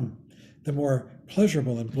become, the more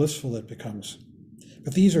pleasurable and blissful it becomes.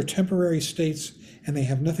 But these are temporary states, and they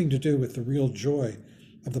have nothing to do with the real joy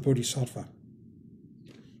of the Bodhisattva.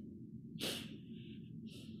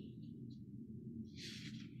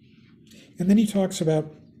 And then he talks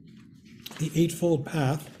about the Eightfold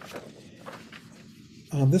Path.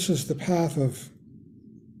 This is the path of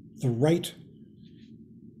the right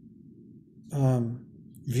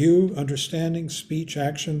view, understanding, speech,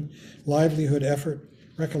 action, livelihood, effort,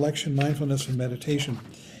 recollection, mindfulness, and meditation.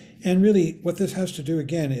 And really what this has to do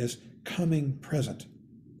again is coming present.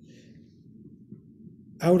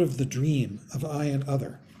 Out of the dream of I and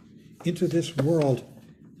other into this world,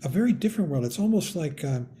 a very different world. It's almost like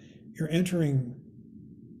you're entering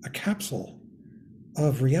a capsule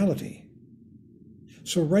of reality.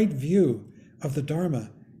 So right view of the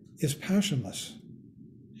Dharma is passionless.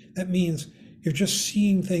 That means you're just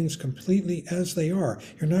seeing things completely as they are.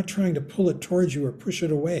 You're not trying to pull it towards you or push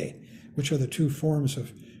it away, which are the two forms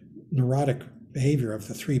of neurotic behavior of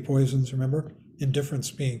the three poisons, remember?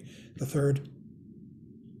 Indifference being the third.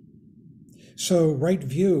 So right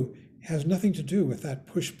view has nothing to do with that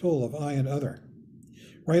push-pull of I and other.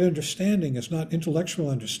 Right understanding is not intellectual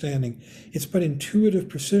understanding, it's but intuitive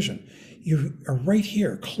precision. You are right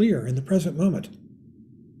here, clear in the present moment.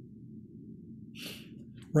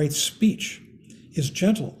 Right speech is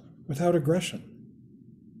gentle, without aggression,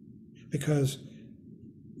 because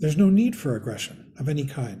there's no need for aggression of any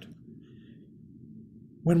kind.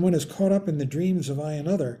 When one is caught up in the dreams of I and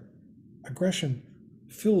other, aggression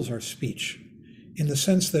fills our speech in the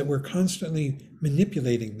sense that we're constantly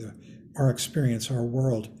manipulating our experience, our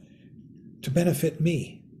world, to benefit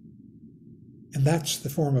me. And that's the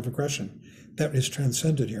form of aggression that is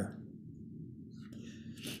transcended here.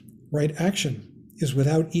 Right action is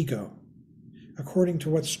without ego, according to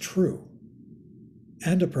what's true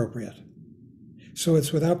and appropriate. So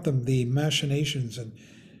it's without the machinations and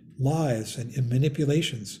lies and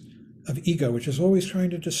manipulations of ego, which is always trying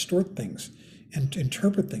to distort things and to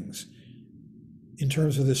interpret things in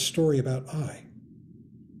terms of this story about I.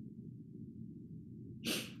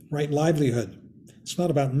 Right livelihood. It's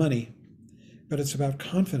not about money, but it's about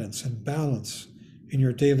confidence and balance in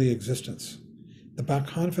your daily existence. About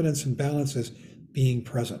confidence and balance is being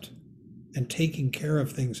present and taking care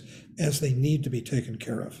of things as they need to be taken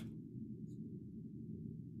care of.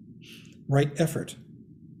 Right effort.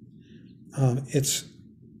 It's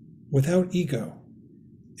without ego,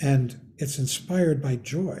 and it's inspired by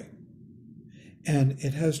joy. And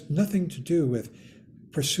it has nothing to do with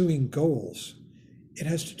pursuing goals. It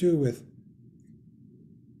has to do with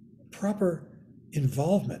proper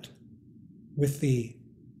involvement with the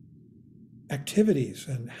activities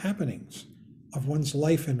and happenings of one's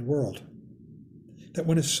life and world. That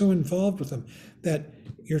one is so involved with them that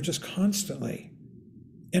you're just constantly,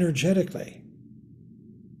 energetically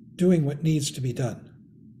doing what needs to be done.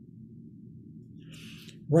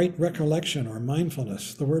 Right recollection or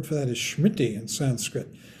mindfulness, the word for that is smriti in Sanskrit.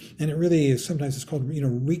 And it really is, sometimes it's called,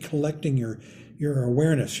 recollecting your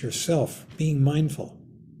awareness, yourself, being mindful.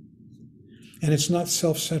 And it's not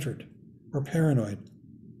self-centered or paranoid.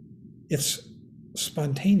 It's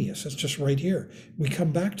spontaneous. It's just right here. We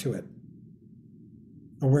come back to it.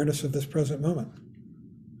 Awareness of this present moment.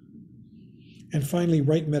 And finally,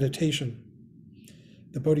 right meditation.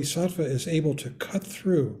 The Bodhisattva is able to cut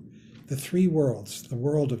through the three worlds, the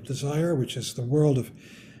world of desire, which is the world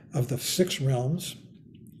of the six realms,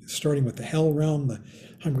 starting with the hell realm, the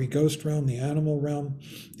hungry ghost realm, the animal realm,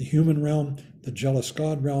 the human realm, the jealous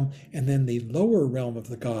god realm, and then the lower realm of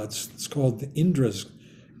the gods. It's called the Indra's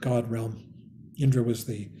god realm. Indra was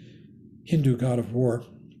the Hindu god of war.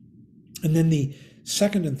 And then the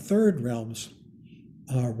second and third realms,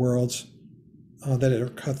 worlds, that are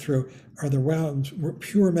cut through are the realms,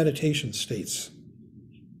 pure meditation states,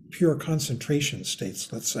 pure concentration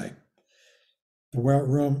states, let's say. The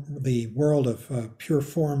world of pure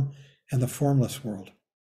form and the formless world.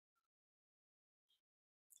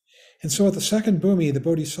 And so at the second Bhumi, the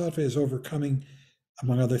Bodhisattva is overcoming,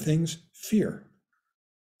 among other things, fear.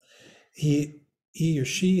 He or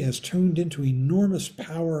she has tuned into enormous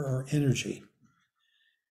power or energy,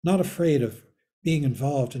 not afraid of being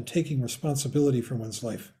involved in taking responsibility for one's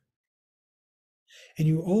life. And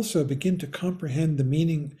you also begin to comprehend the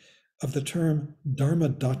meaning of the term Dharma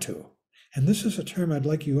Dhatu. And this is a term I'd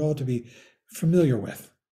like you all to be familiar with.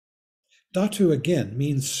 Dhatu, again,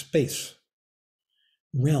 means space,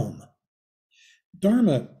 realm.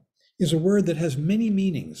 Dharma is a word that has many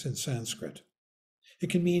meanings in Sanskrit. It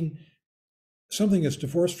can mean something that's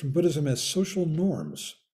divorced from Buddhism as social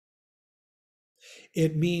norms.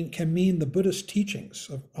 It can mean the Buddhist teachings,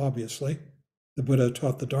 obviously. The Buddha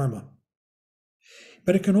taught the Dharma.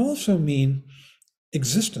 But it can also mean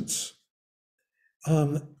existence.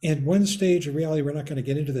 At one stage of reality, we're not going to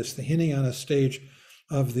get into this, the Hinayana stage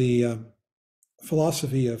of the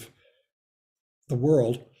philosophy of the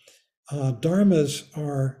world, dharmas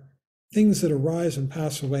are things that arise and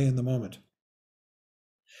pass away in the moment.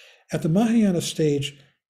 At the Mahayana stage,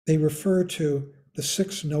 they refer to the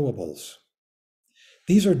six knowables.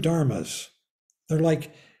 These are dharmas. They're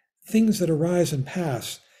like things that arise and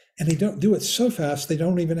pass, and they don't do it so fast they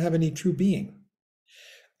don't even have any true being.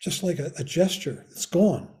 Just like a gesture, it's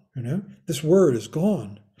gone, This word is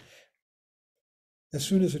gone as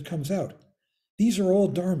soon as it comes out. These are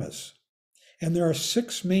all dharmas. And there are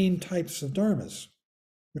six main types of dharmas,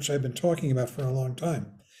 which I've been talking about for a long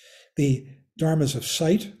time. The dharmas of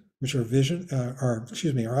sight, which are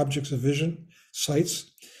are objects of vision,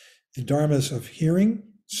 sights. The dharmas of hearing,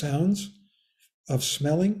 sounds, of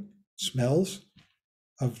smelling, smells,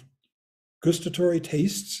 of gustatory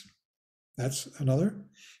tastes, that's another,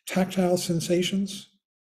 tactile sensations,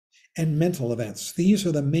 and mental events. These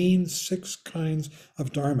are the main six kinds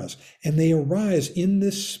of dharmas, and they arise in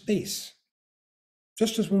this space.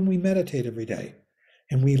 Just as when we meditate every day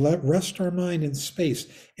and we rest our mind in space,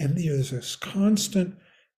 and there's this constant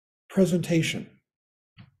presentation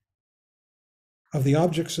of the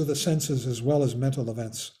objects of the senses as well as mental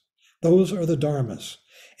events. Those are the dharmas.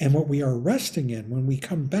 And what we are resting in when we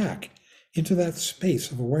come back into that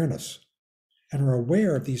space of awareness and are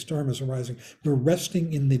aware of these dharmas arising, we're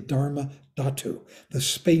resting in the Dharma Dhatu, the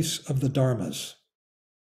space of the dharmas.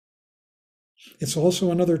 It's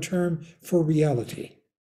also another term for reality.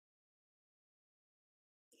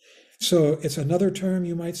 So it's another term,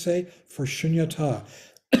 you might say, for shunyata.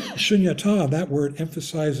 Shunyata, that word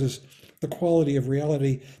emphasizes the quality of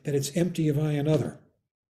reality, that it's empty of I and other.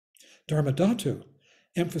 Dharma Dhatu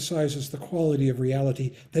emphasizes the quality of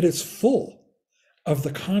reality, that it's full of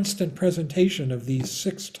the constant presentation of these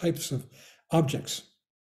six types of objects.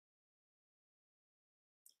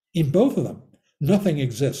 In both of them, nothing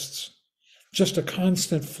exists, just a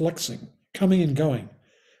constant flexing, coming and going,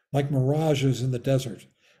 like mirages in the desert,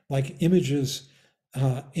 like images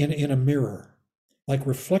in a mirror, like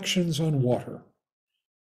reflections on water.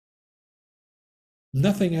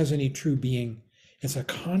 Nothing has any true being. It's a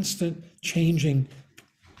constant changing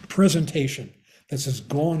presentation that's as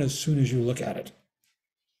gone as soon as you look at it.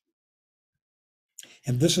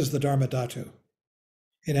 And this is the Dharma Dhatu.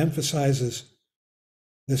 It emphasizes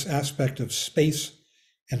this aspect of space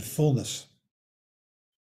and fullness.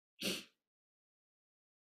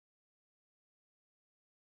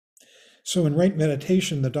 So in right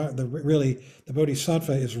meditation, the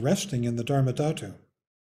Bodhisattva is resting in the Dharma Dhatu.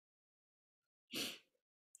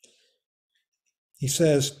 He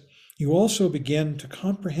says, you also begin to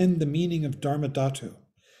comprehend the meaning of Dharma Dhatu,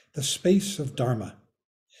 the space of Dharma.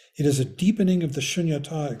 It is a deepening of the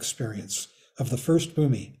shunyata experience of the first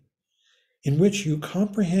Bhumi, in which you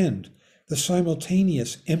comprehend the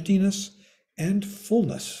simultaneous emptiness and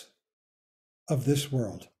fullness of this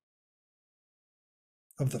world,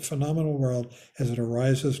 of the phenomenal world as it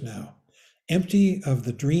arises now, empty of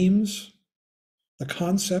the dreams, the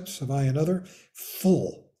concepts of I and other,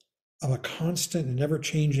 full of a constant and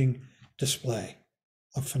never-changing display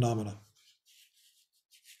of phenomena.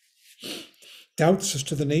 Doubts as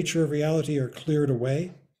to the nature of reality are cleared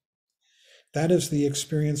away. That is the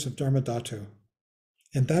experience of Dharma Dhatu.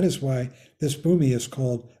 And that is why this Bhumi is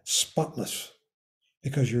called spotless,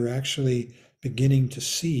 because you're actually beginning to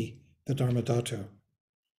see the Dharma Dhatu,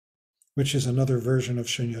 which is another version of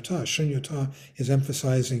shunyata. Shunyata is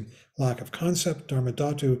emphasizing lack of concept. Dharma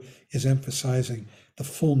Dhatu is emphasizing the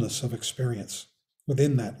fullness of experience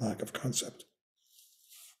within that lack of concept.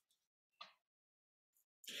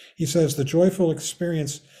 He says, the joyful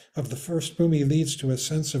experience of the first bhumi leads to a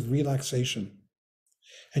sense of relaxation,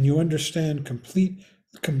 and you understand completely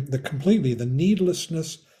the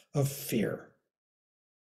needlessness of fear.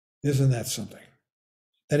 Isn't that something?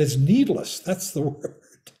 That is needless. That's the word.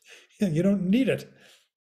 You don't need it.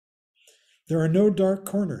 There are no dark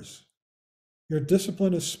corners. Your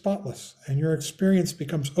discipline is spotless, and your experience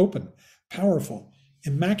becomes open, powerful,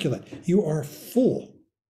 immaculate. You are full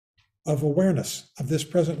of awareness of this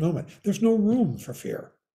present moment. There's no room for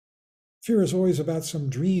fear. Fear is always about some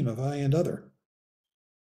dream of I and other,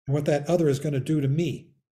 and what that other is going to do to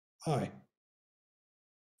me, I.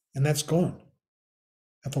 And that's gone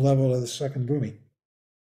at the level of the second bhumi.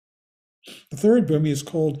 The third bhumi is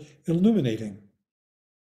called illuminating.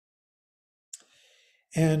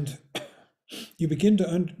 And you begin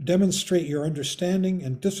to demonstrate your understanding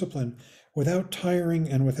and discipline without tiring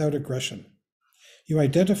and without aggression. You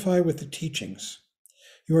identify with the teachings.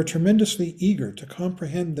 You are tremendously eager to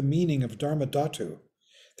comprehend the meaning of Dharma Dhatu,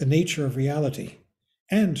 the nature of reality,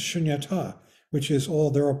 and Shunyata, which is all,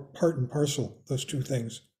 they're a part and parcel, those two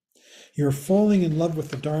things. You're falling in love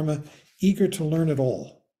with the Dharma, eager to learn it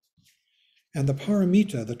all. And the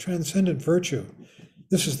paramita, the transcendent virtue,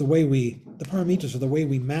 this is the paramitas are the way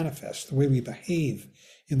we manifest, the way we behave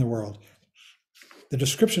in the world. The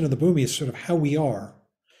description of the bhumi is sort of how we are,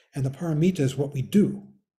 and the paramita is what we do.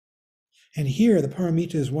 And here, the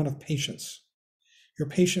paramita is one of patience. You're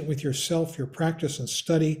patient with yourself, your practice and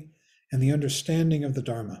study, and the understanding of the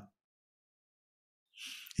Dharma.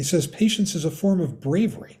 He says patience is a form of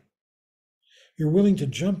bravery. You're willing to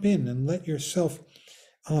jump in and let yourself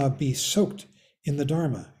be soaked in the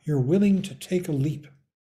Dharma. You're willing to take a leap.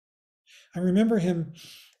 I remember him,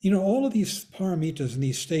 all of these paramitas and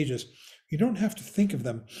these stages, you don't have to think of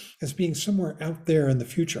them as being somewhere out there in the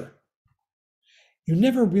future. You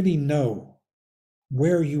never really know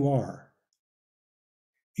where you are,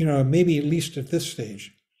 maybe at least at this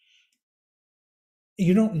stage.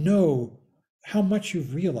 You don't know how much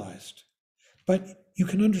you've realized, but you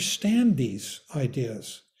can understand these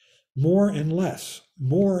ideas more and less,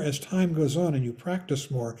 more as time goes on and you practice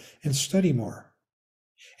more and study more.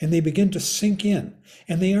 And they begin to sink in,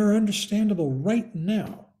 and they are understandable right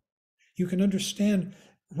now. You can understand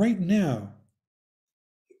right now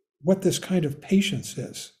what this kind of patience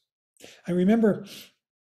is. I remember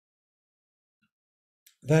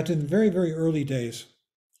that in very, very early days,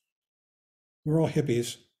 we were all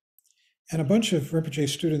hippies, and a bunch of Rinpoche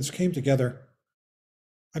students came together.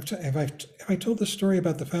 Have I told the story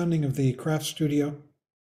about the founding of the craft studio?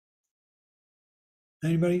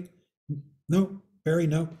 Anybody? No? Barry,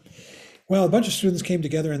 no? Well, a bunch of students came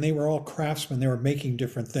together and they were all craftsmen. They were making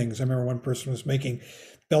different things. I remember one person was making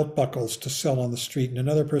belt buckles to sell on the street, and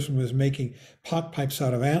another person was making pot pipes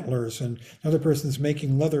out of antlers, and another person's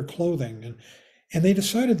making leather clothing. And they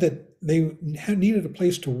decided that they needed a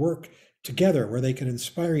place to work together where they could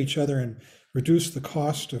inspire each other and reduce the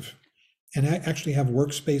cost of, and actually have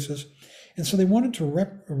workspaces. And so they wanted to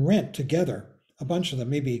rent together, a bunch of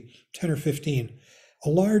them, maybe 10 or 15, a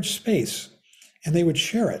large space, and they would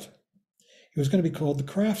share it. It was going to be called the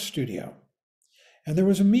Craft Studio. And there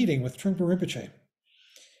was a meeting with Trungpa Rinpoche.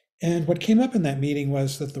 And what came up in that meeting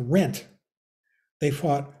was that the rent, they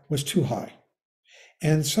thought, was too high.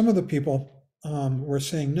 And some of the people were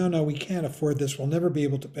saying, no, we can't afford this. We'll never be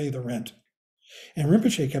able to pay the rent. And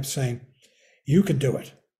Rinpoche kept saying, you can do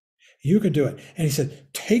it. You can do it. And he said,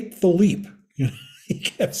 take the leap. He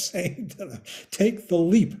kept saying to them, take the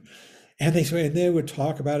leap. And they would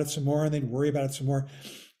talk about it some more, and they'd worry about it some more.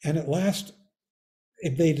 And at last,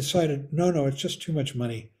 they decided, no, it's just too much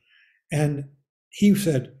money. And he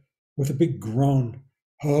said, with a big groan,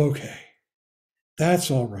 okay,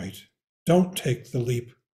 that's all right. Don't take the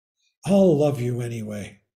leap. I'll love you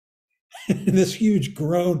anyway. And this huge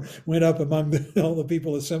groan went up among all the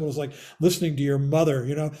people assembled. It was like listening to your mother,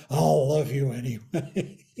 I'll love you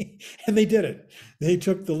anyway. And they did it. They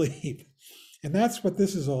took the leap. And that's what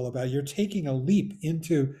this is all about. You're taking a leap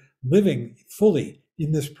into living fully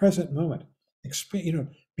in this present moment,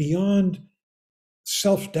 beyond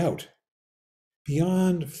self-doubt,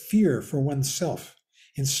 beyond fear for oneself.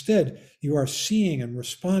 Instead, you are seeing and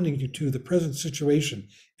responding to the present situation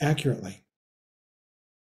accurately.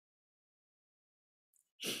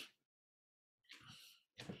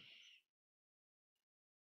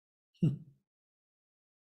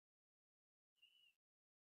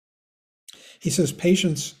 He says,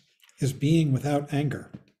 patience is being without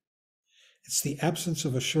anger. It's the absence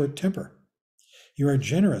of a short temper. You are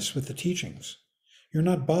generous with the teachings. You're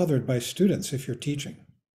not bothered by students if you're teaching,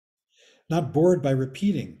 not bored by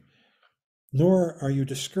repeating, nor are you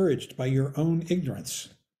discouraged by your own ignorance.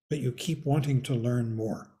 but you keep wanting to learn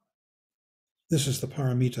more. This is the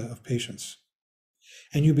paramita of patience.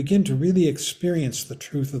 And you begin to really experience the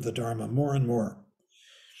truth of the Dharma more and more.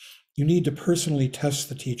 You need to personally test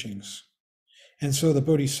the teachings. And so the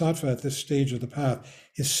Bodhisattva at this stage of the path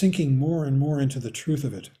is sinking more and more into the truth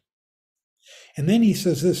of it. And then he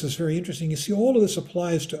says this is very interesting. You see, all of this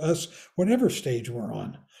applies to us, whatever stage we're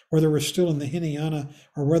on, whether we're still in the Hinayana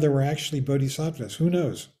or whether we're actually bodhisattvas, who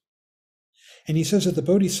knows? And he says at the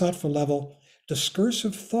bodhisattva level,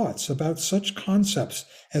 discursive thoughts about such concepts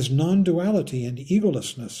as non-duality and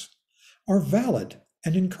egolessness are valid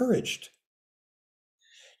and encouraged.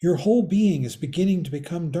 Your whole being is beginning to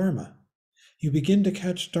become Dharma. You begin to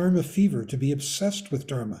catch Dharma fever, to be obsessed with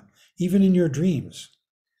Dharma, even in your dreams.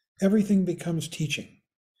 Everything becomes teaching.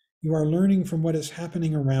 You are learning from what is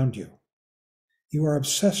happening around you. You are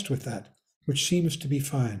obsessed with that, which seems to be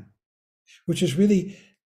fine, which is really,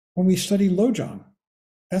 when we study Lojong,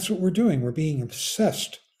 that's what we're doing. We're being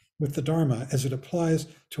obsessed with the Dharma as it applies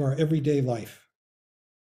to our everyday life.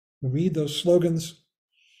 We read those slogans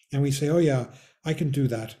and we say, oh yeah, I can do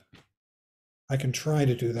that. I can try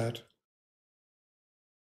to do that.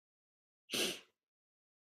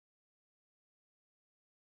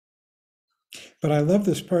 But I love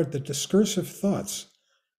this part, that discursive thoughts,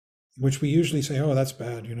 which we usually say, oh, that's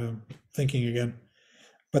bad, thinking again.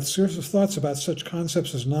 But discursive thoughts about such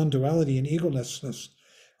concepts as non-duality and egolessness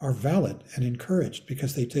are valid and encouraged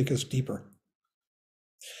because they take us deeper.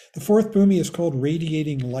 The fourth bhumi is called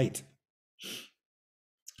radiating light,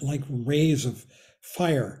 like rays of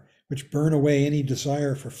fire which burn away any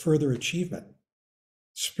desire for further achievement,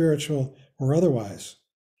 spiritual or otherwise,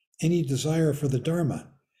 any desire for the Dharma.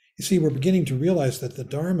 You see, we're beginning to realize that the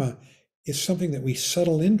Dharma is something that we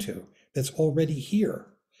settle into, that's already here,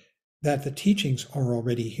 that the teachings are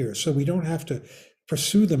already here. So we don't have to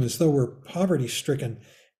pursue them as though we're poverty-stricken,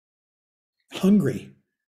 hungry,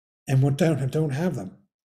 and don't have them.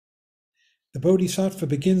 The Bodhisattva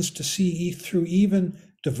begins to see through even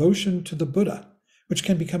devotion to the Buddha, which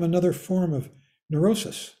can become another form of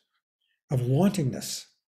neurosis, of wantingness,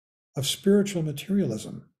 of spiritual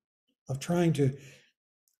materialism, of trying to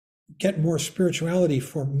get more spirituality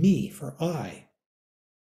for me, for I.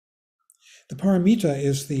 The paramita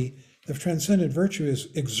is the transcendent virtue is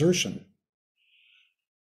exertion.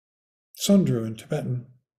 Sundru in Tibetan.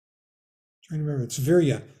 I'm trying to remember, it's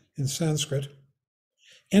virya in Sanskrit.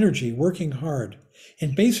 Energy, working hard.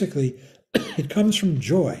 And basically, it comes from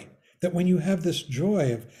joy, that when you have this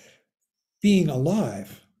joy of being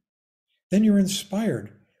alive, then you're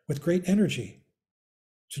inspired with great energy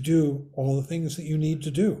to do all the things that you need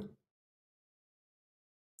to do.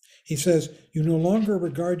 He says, you no longer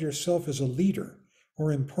regard yourself as a leader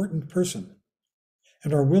or important person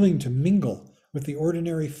and are willing to mingle with the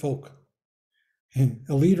ordinary folk. And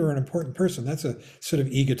a leader or an important person, that's a sort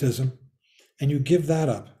of egotism, and you give that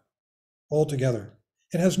up altogether.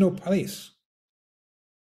 It has no place.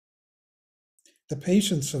 The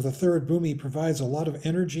patience of the third bhumi provides a lot of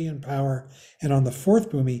energy and power, and on the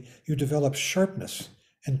fourth bhumi, you develop sharpness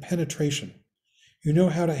and penetration. You know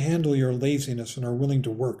how to handle your laziness and are willing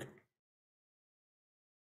to work.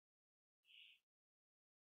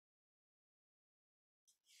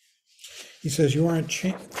 He says you aren't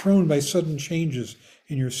thrown by sudden changes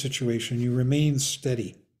in your situation. You remain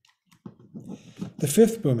steady. The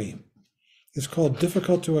fifth bhumi is called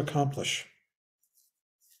difficult to accomplish.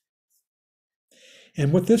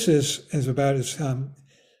 And what this is about is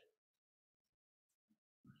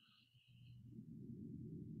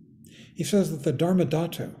he says that the Dharma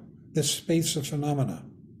Dhatu, this space of phenomena,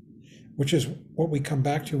 which is what we come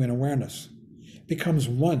back to in awareness, becomes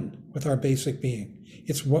one with our basic being.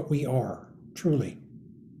 It's what we are, truly,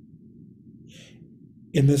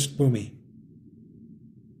 in this bhumi.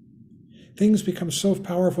 Things become so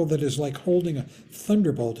powerful that it's like holding a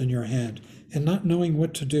thunderbolt in your hand and not knowing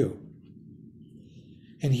what to do.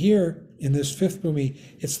 And here, in this fifth bhumi,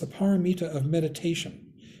 it's the paramita of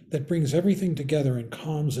meditation that brings everything together and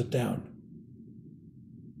calms it down.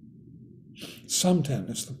 Samten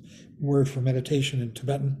is the word for meditation in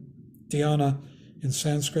Tibetan, dhyana in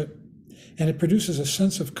Sanskrit, and it produces a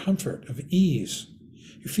sense of comfort, of ease.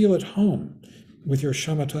 You feel at home with your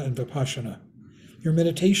shamatha and vipassana. Your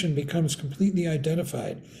meditation becomes completely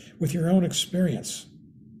identified with your own experience,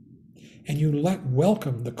 and you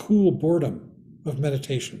welcome the cool boredom of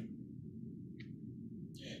meditation.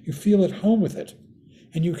 You feel at home with it,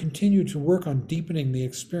 and you continue to work on deepening the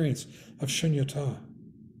experience of shunyata.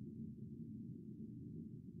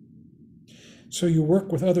 So you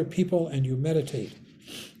work with other people and you meditate,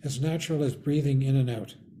 as natural as breathing in and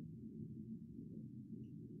out.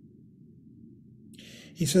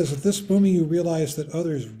 He says, at this Bhumi you realize that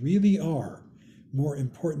others really are more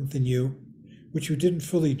important than you, which you didn't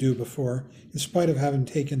fully do before, in spite of having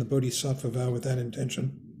taken the Bodhisattva vow with that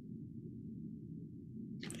intention.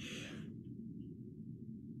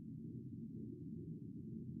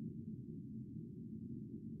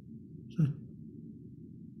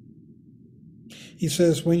 He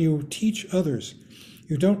says, when you teach others,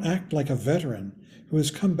 you don't act like a veteran who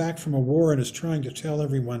has come back from a war and is trying to tell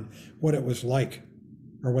everyone what it was like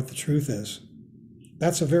or what the truth is.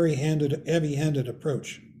 That's a very heavy-handed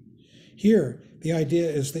approach. Here, the idea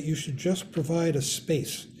is that you should just provide a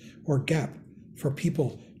space or gap for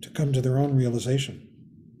people to come to their own realization.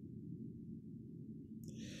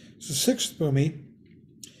 So the sixth Bhumi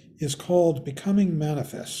is called Becoming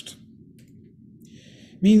Manifest.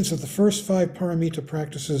 It means that the first 5 paramita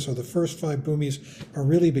practices, or the first 5 Bhumis, are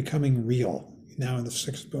really becoming real now in the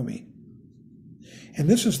sixth Bhumi. And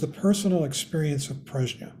this is the personal experience of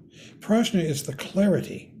prajna. Prajna is the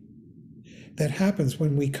clarity that happens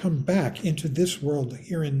when we come back into this world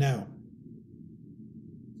here and now.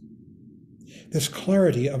 This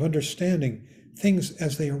clarity of understanding things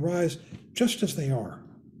as they arise, just as they are,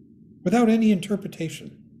 without any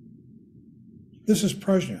interpretation. This is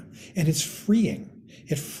prajna, and it's freeing.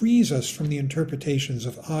 It frees us from the interpretations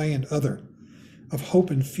of I and other, of hope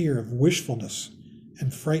and fear, of wishfulness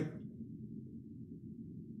and fright.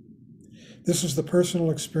 This is the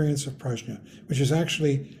personal experience of prajna, which is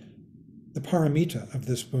actually the paramita of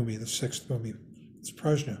this Bhumi, the sixth Bhumi. It's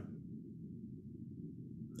prajna.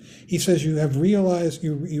 He says you have realized,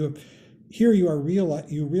 you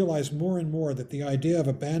realize more and more that the idea of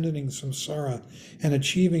abandoning samsara and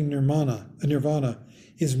achieving nirvana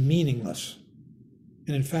is meaningless.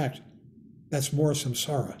 And in fact, that's more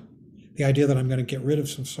samsara. The idea that I'm going to get rid of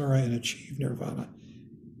samsara and achieve nirvana.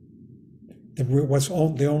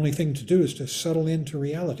 The only thing to do is to settle into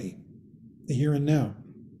reality, the here and now.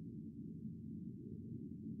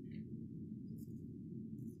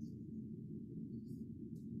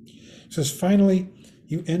 It says, finally,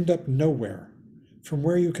 you end up nowhere, from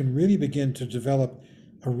where you can really begin to develop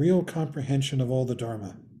a real comprehension of all the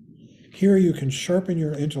Dharma. Here you can sharpen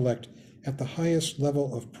your intellect at the highest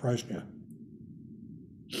level of prajna.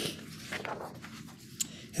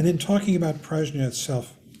 And then talking about prajna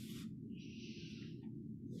itself.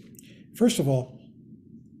 First of all,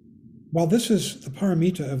 while this is the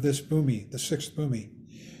paramita of this Bhumi, the sixth Bhumi,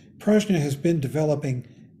 prajna has been developing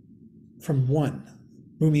from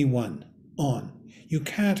Bhumi 1 on. You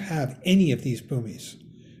can't have any of these Bhumis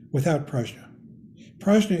without prajna.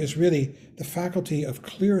 Prajna is really the faculty of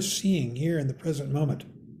clear seeing here in the present moment,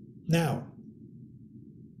 now.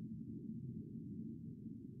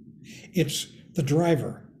 It's the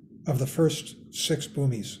driver of the first 6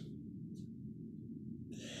 Bhumis.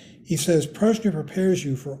 He says, prajna prepares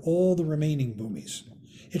you for all the remaining Bhumis.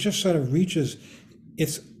 It just sort of reaches,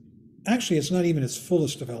 it's not even its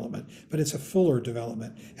fullest development, but it's a fuller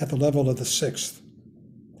development at the level of the 6th.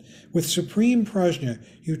 With supreme prajna,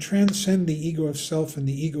 you transcend the ego of self and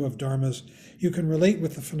the ego of dharmas. You can relate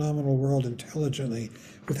with the phenomenal world intelligently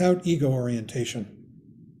without ego orientation.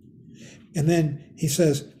 And then he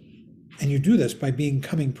says, and you do this by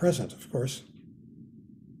becoming present, of course.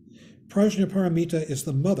 Prajna Paramita is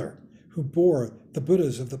the mother who bore the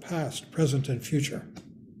Buddhas of the past, present, and future.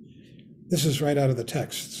 This is right out of the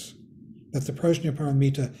texts, that the Prajna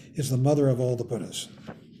Paramita is the mother of all the Buddhas.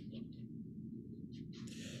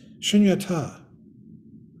 Shunyata,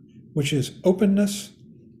 which is openness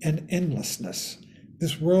and endlessness.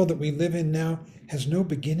 This world that we live in now has no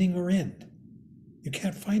beginning or end. You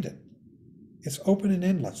can't find it. It's open and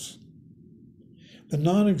endless. The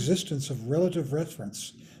non-existence of relative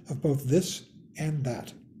reference of both this and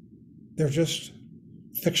that. They're just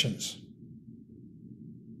fictions,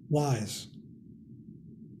 lies,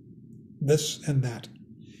 this and that.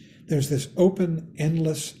 There's this open,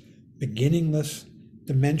 endless, beginningless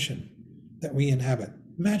dimension that we inhabit.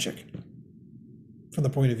 Magic, from the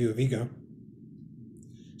point of view of ego.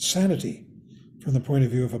 Sanity, from the point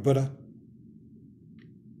of view of a Buddha.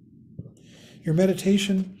 Your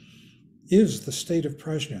meditation is the state of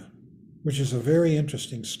prajna, which is a very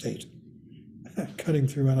interesting state, cutting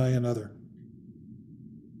through an I and other.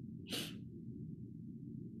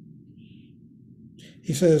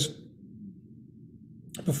 He says,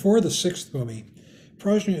 before the 6th Bhumi,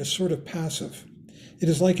 prajna is sort of passive. It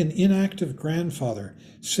is like an inactive grandfather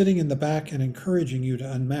sitting in the back and encouraging you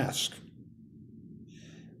to unmask.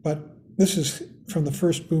 But this is from the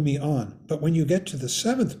first Bhumi on. But when you get to the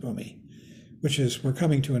 7th Bhumi, which is, we're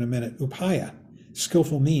coming to in a minute, upaya,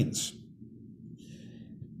 skillful means,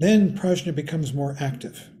 then prajna becomes more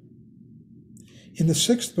active. In the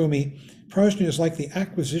sixth Bhumi, prajna is like the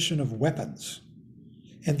acquisition of weapons.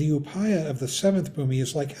 And the upaya of the seventh Bhumi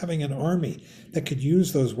is like having an army that could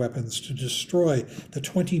use those weapons to destroy the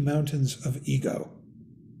 20 mountains of ego.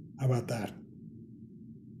 How about that?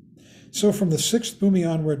 So from the sixth Bhumi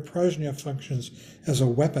onward, prajna functions as a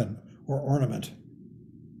weapon or ornament.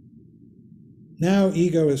 Now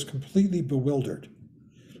ego is completely bewildered,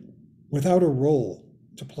 without a role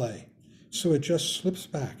to play, so it just slips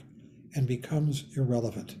back and becomes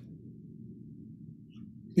irrelevant.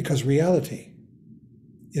 Because reality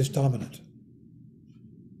is dominant.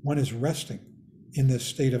 One is resting in this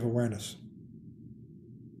state of awareness.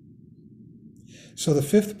 So the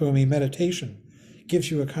fifth Bhumi, meditation, gives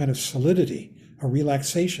you a kind of solidity, a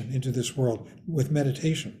relaxation into this world with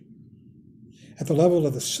meditation. At the level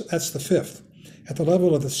of that's the fifth. At the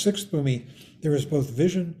level of the sixth Bhumi, there is both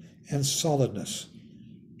vision and solidness,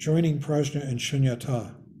 joining prajna and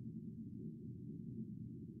shunyata.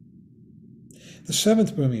 The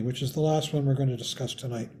seventh Bhumi, which is the last one we're going to discuss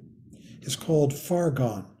tonight, is called far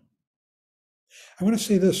gone. I want to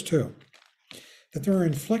say this too, that there are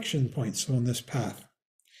inflection points on this path,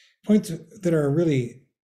 points that are really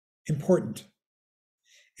important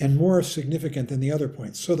and more significant than the other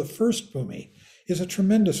points. So the first Bhumi is a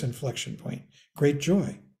tremendous inflection point, great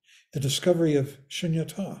joy, the discovery of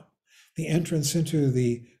shunyata, the entrance into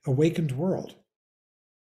the awakened world.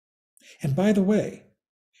 And by the way,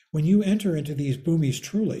 when you enter into these bhumis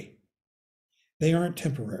truly, they aren't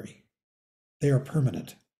temporary. They are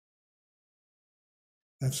permanent.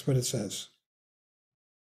 That's what it says.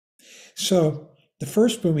 So the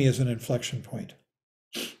first bhumi is an inflection point.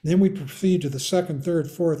 Then we proceed to the second,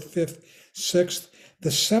 third, fourth, fifth, sixth.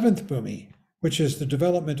 The seventh bhumi, which is the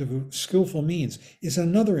development of skillful means, is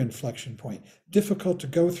another inflection point, difficult to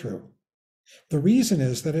go through. The reason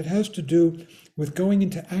is that it has to do with going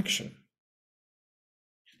into action.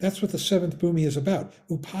 That's what the seventh bhumi is about,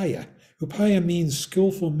 upaya. Upaya means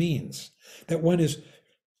skillful means, that one is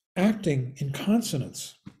acting in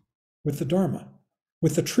consonance with the Dharma,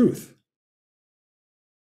 with the truth,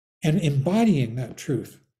 and embodying that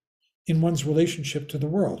truth in one's relationship to the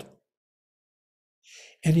world.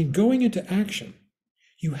 And in going into action,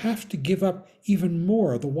 you have to give up even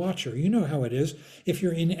more the watcher. You know how it is. If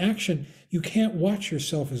you're in action, you can't watch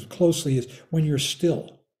yourself as closely as when you're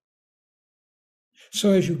still.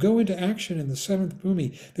 So as you go into action in the seventh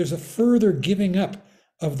bhumi, there's a further giving up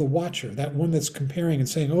of the watcher, that one that's comparing and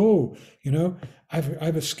saying, oh,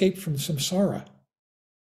 I've escaped from samsara.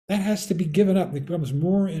 That has to be given up. It becomes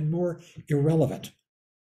more and more irrelevant.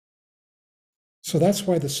 So that's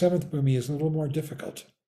why the seventh bhumi is a little more difficult,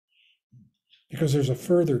 because there's a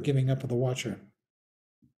further giving up of the watcher.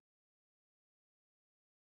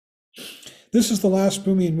 This is the last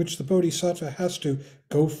bhumi in which the Bodhisattva has to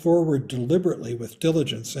go forward deliberately with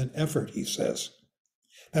diligence and effort, he says.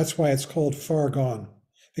 That's why it's called far gone,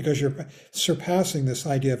 because you're surpassing this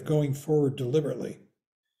idea of going forward deliberately.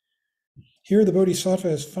 Here the Bodhisattva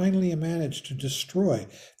has finally managed to destroy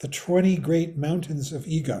the 20 great mountains of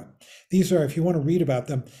ego. These are, if you want to read about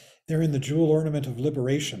them, they're in the Jewel Ornament of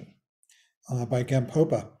Liberation by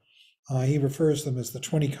Gampopa. He refers them as the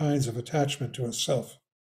 20 kinds of attachment to a self.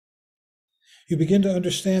 You begin to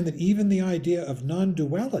understand that even the idea of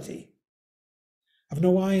non-duality, of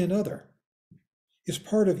no I and other, is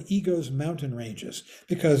part of ego's mountain ranges,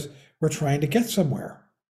 because we're trying to get somewhere.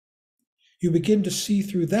 You begin to see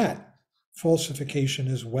through that falsification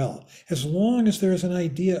as well. As long as there is an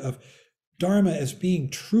idea of Dharma as being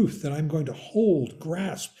truth that I'm going to hold,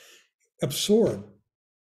 grasp, absorb,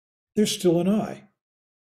 there's still an I.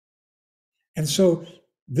 And so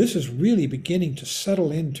this is really beginning to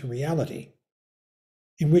settle into reality,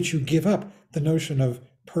 in which you give up the notion of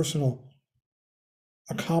personal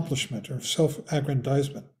accomplishment or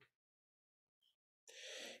self-aggrandizement.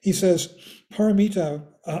 He says, paramita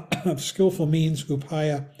of skillful means,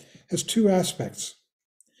 upaya, has two aspects: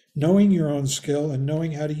 knowing your own skill and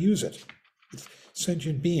knowing how to use it with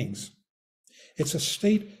sentient beings. It's a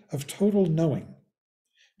state of total knowing,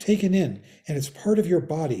 taken in, and it's part of your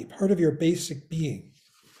body, part of your basic being,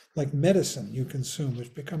 like medicine you consume,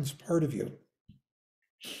 which becomes part of you.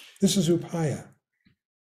 This is upaya.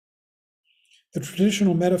 The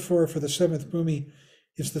traditional metaphor for the seventh bhumi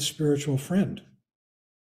is the spiritual friend,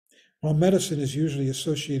 while medicine is usually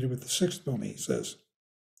associated with the sixth bhumi, he says.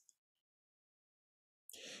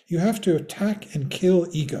 You have to attack and kill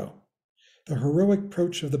ego, the heroic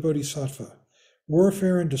approach of the Bodhisattva,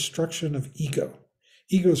 warfare and destruction of ego.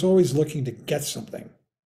 Ego is always looking to get something.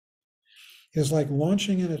 It is like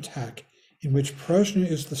launching an attack in which prajna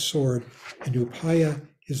is the sword and upaya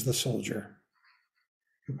is the soldier.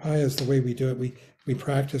 Upaya is the way we do it. We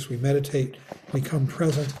practice, we meditate, we come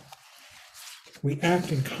present, we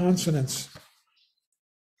act in consonance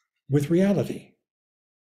with reality,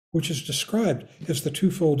 which is described as the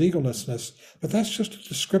twofold egolessness, but that's just a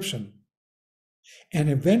description. And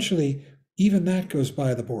eventually, even that goes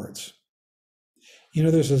by the boards. You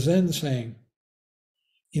know, there's a Zen saying,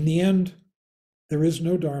 in the end, there is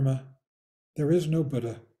no Dharma, there is no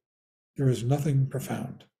Buddha, there is nothing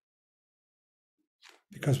profound.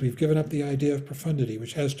 Because we've given up the idea of profundity,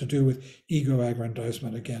 which has to do with ego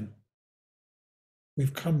aggrandizement again.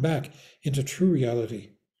 We've come back into true reality,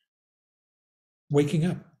 waking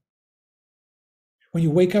up. When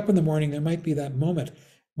you wake up in the morning, there might be that moment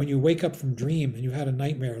when you wake up from dream and you had a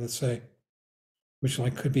nightmare, let's say, which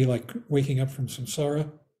could be like waking up from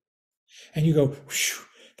samsara, and you go,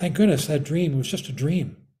 thank goodness that dream was just a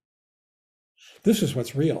dream. This is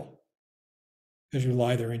what's real, as you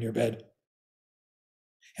lie there in your bed.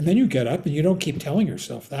 And then you get up and you don't keep telling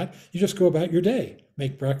yourself that. You just go about your day,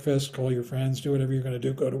 make breakfast, call your friends, do whatever you're going to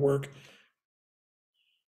do, go to work.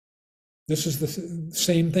 This is the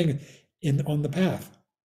same thing on the path.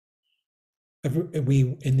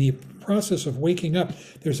 In the process of waking up,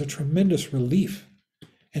 there's a tremendous relief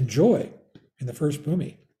and joy in the first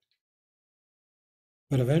Bhumi.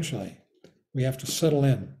 But eventually, we have to settle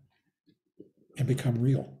in and become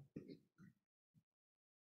real.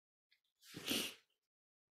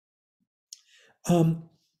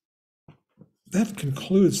 That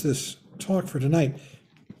concludes this talk for tonight.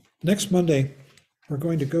 Next Monday, we're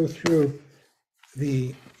going to go through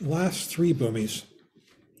the last 3 Bhumis,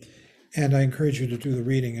 and I encourage you to do the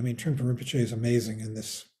reading. I mean, Trungpa Rinpoche is amazing in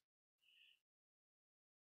this.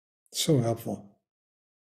 So helpful.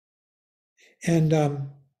 And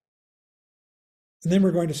then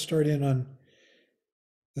we're going to start in on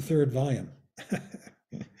the 3rd volume.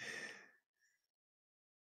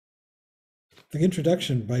 The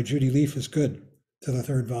introduction by Judy Leaf is good to the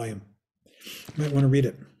 3rd volume. You might want to read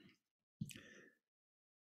it.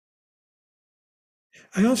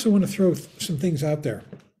 I also want to throw some things out there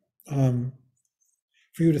for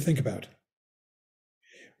you to think about.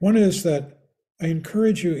 One is that I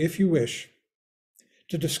encourage you, if you wish,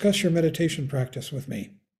 to discuss your meditation practice with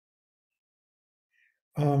me.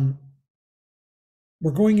 We're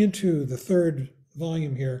going into the 3rd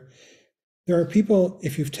volume here. There are people,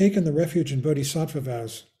 if you've taken the refuge and bodhisattva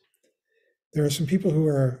vows, there are some people who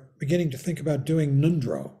are beginning to think about doing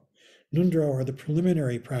nundro. Nundro are the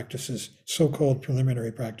preliminary practices, so-called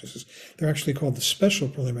preliminary practices. They're actually called the special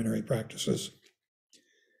preliminary practices,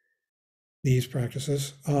 these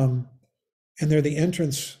practices. And they're the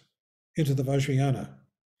entrance into the Vajrayana.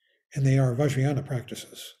 And they are Vajrayana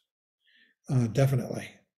practices, definitely.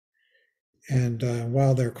 And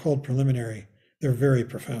while they're called preliminary, they're very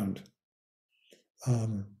profound.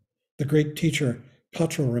 The great teacher,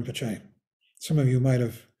 Patrul Rinpoche, some of you might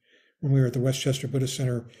have, when we were at the Westchester Buddhist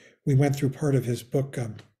Center, we went through part of his book,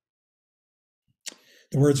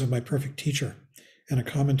 The Words of My Perfect Teacher, and a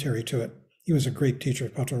commentary to it. He was a great teacher,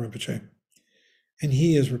 Patrul Rinpoche. And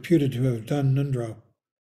he is reputed to have done nundro.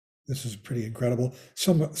 This is pretty incredible.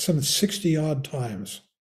 Some 60-odd times.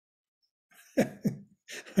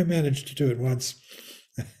 I managed to do it once.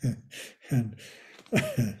 And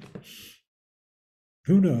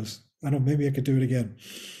who knows? Maybe I could do it again.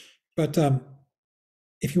 But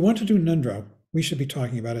if you want to do nundro, we should be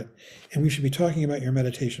talking about it, and we should be talking about your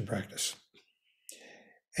meditation practice.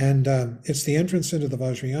 And it's the entrance into the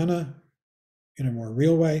Vajrayana in a more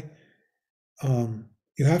real way.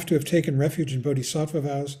 You have to have taken refuge in bodhisattva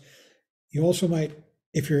vows. You also might,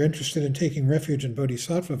 if you're interested in taking refuge in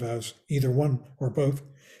bodhisattva vows, either one or both,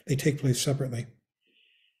 they take place separately.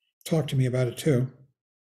 Talk to me about it too,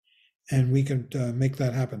 and we can make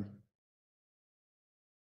that happen.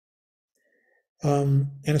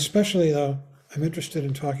 And especially, though, I'm interested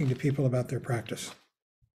in talking to people about their practice.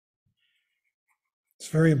 It's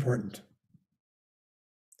very important.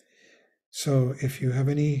 So if you have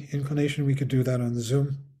any inclination, we could do that on the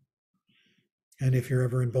Zoom. And if you're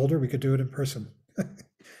ever in Boulder, we could do it in person.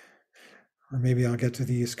 Or maybe I'll get to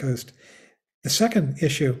the East Coast. The second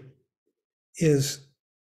issue is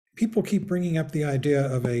people keep bringing up the idea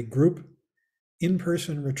of a group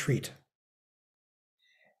in-person retreat.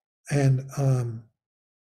 And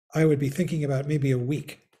I would be thinking about maybe a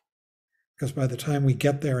week, because by the time we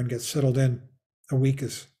get there and get settled in, a week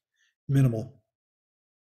is minimal.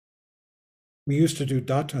 We used to do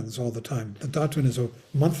datans all the time. The datan is a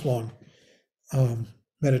month-long group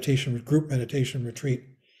meditation retreat.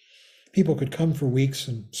 People could come for weeks,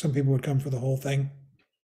 and some people would come for the whole thing.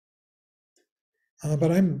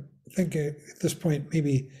 But I'm thinking at this point,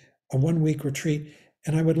 maybe a 1-week retreat.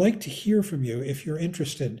 And I would like to hear from you if you're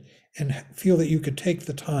interested and feel that you could take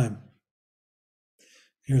the time.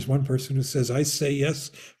 Here's one person who says, I say yes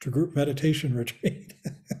to group meditation retreat.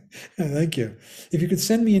 Thank you. If you could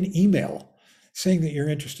send me an email saying that you're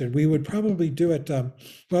interested, we would probably do it.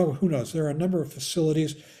 Well, who knows? There are a number of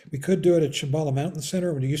facilities. We could do it at Shambhala Mountain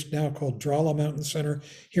Center, what it used to now called Drala Mountain Center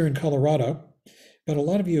here in Colorado. But a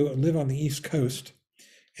lot of you live on the East Coast,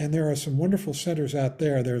 and there are some wonderful centers out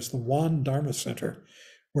there. There's the Wan Dharma Center,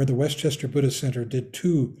 where the Westchester Buddhist Center did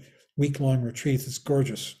 2 week-long retreats. It's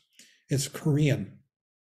gorgeous. It's Korean.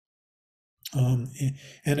 And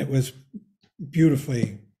it was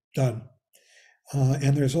beautifully done.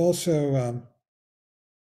 And there's also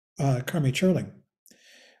Kami Churling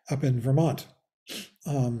up in Vermont,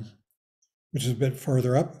 which is a bit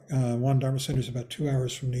further up. Wan Dharma Center is about 2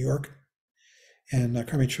 hours from New York. And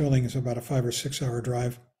Kami Churling is about a 5 or 6 hour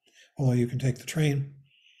drive, although you can take the train.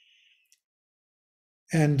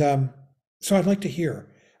 And so I'd like to hear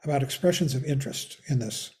about expressions of interest in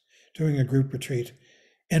this, doing a group retreat,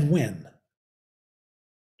 and when.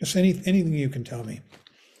 Just anything you can tell me,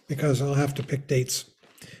 because I'll have to pick dates,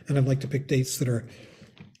 and I'd like to pick dates that are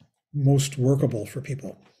most workable for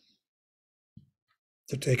people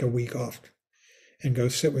to take a week off and go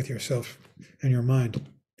sit with yourself and your mind.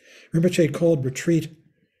 Rinpoche called retreat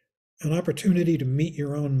an opportunity to meet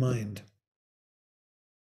your own mind.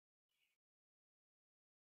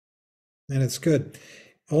 And it's good.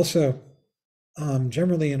 Also,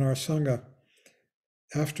 generally in our Sangha,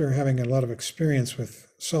 after having a lot of experience with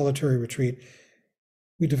solitary retreat,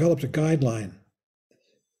 we developed a guideline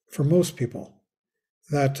for most people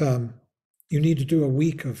that you need to do a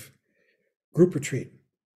week of group retreat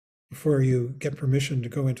before you get permission to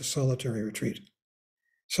go into solitary retreat.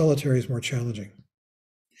 Solitary is more challenging.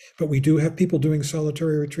 But we do have people doing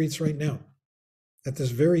solitary retreats right now, at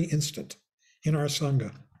this very instant, in our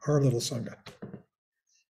Sangha, our little Sangha.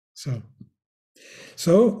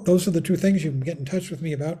 So those are the 2 things you can get in touch with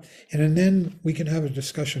me about, and then we can have a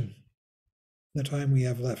discussion the time we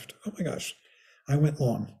have left. Oh my gosh, I went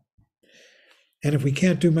long. And if we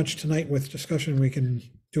can't do much tonight with discussion, we can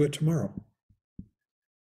do it tomorrow.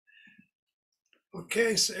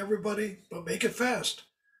 Okay, so everybody, but make it fast.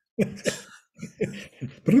 It's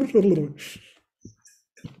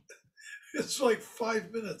like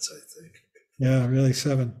 5 minutes, I think. Yeah, really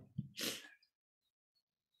 7.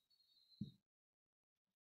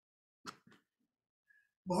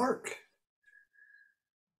 Mark.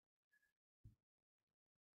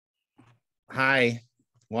 Hi,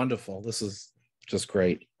 wonderful. This is just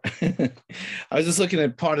great. I was just looking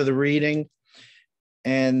at part of the reading,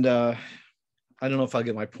 and I don't know if I'll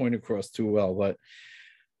get my point across too well, but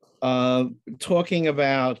talking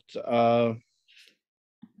about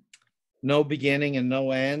no beginning and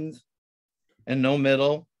no end and no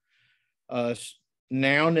middle,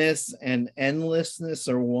 nowness and endlessness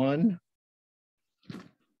are one,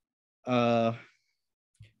 and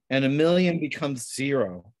a million becomes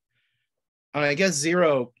 0. And I guess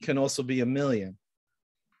 0 can also be a million.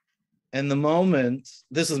 And the moment,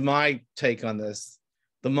 this is my take on this,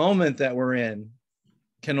 the moment that we're in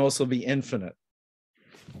can also be infinite.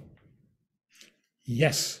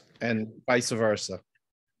 Yes. And vice versa.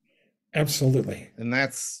 Absolutely. And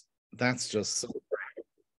that's just so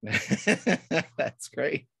great. That's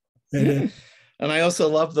great. It is. And I also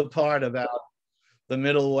love the part about the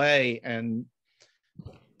middle way, and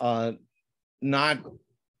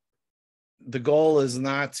the goal is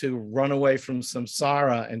not to run away from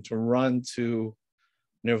samsara and to run to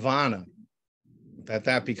nirvana,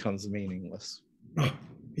 that becomes meaningless. Oh,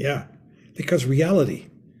 yeah, because reality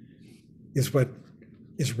is what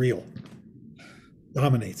is real,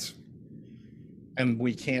 dominates. And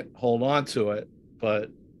we can't hold on to it, but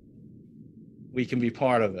we can be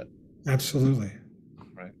part of it. Absolutely.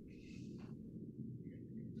 Right.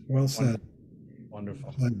 Well said.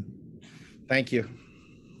 Wonderful. Thank you.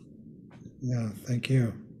 Yeah, thank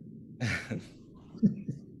you.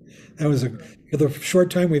 That was for the short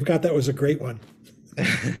time we've got, that was a great one.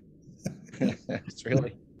 It's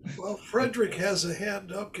really. Well, Frederick has a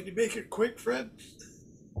hand up. Can you make it quick, Fred?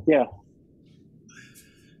 Yeah.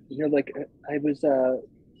 Like I was,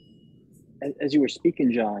 as you were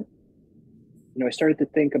speaking, John, I started to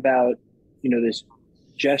think about, this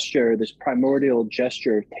gesture, this primordial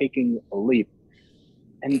gesture of taking a leap.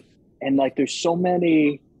 And like, there's so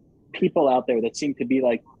many people out there that seem to be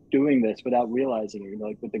like doing this without realizing it,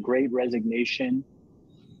 like with the great resignation.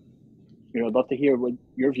 I'd love to hear what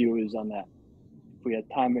your view is on that, if we had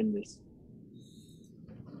time in this.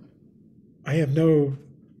 I have no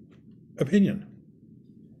opinion.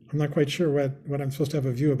 I'm not quite sure what I'm supposed to have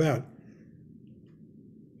a view about.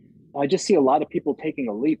 I just see a lot of people taking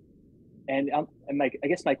a leap. And I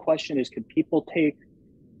guess my question is, could people take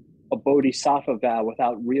a Bodhisattva vow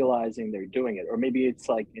without realizing they're doing it? Or maybe it's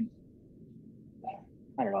like,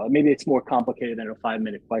 I don't know, maybe it's more complicated than a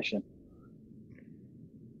 5-minute question.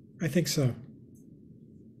 I think so.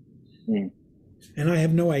 Mm. And I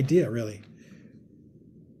have no idea, really.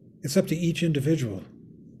 It's up to each individual.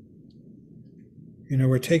 You know,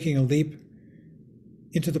 we're taking a leap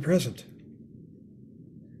into the present,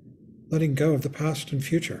 letting go of the past and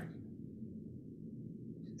future.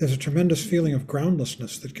 There's a tremendous feeling of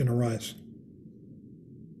groundlessness that can arise.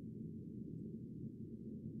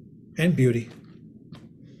 And beauty.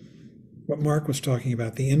 What Mark was talking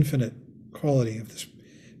about, the infinite quality of this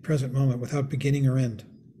present moment without beginning or end.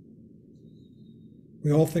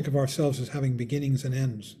 We all think of ourselves as having beginnings and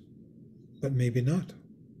ends, but maybe not.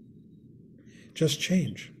 Just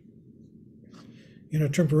change. You know,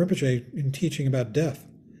 Trungpa Rinpoche, in teaching about death,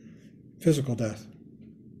 physical death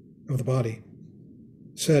of the body,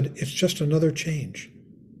 said it's just another change,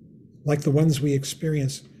 like the ones we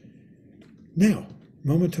experience now,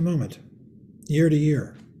 moment to moment, year to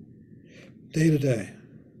year, day to day.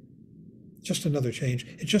 Just another change.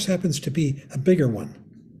 It just happens to be a bigger one.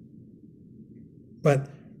 But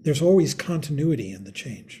there's always continuity in the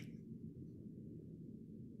change.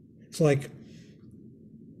 It's like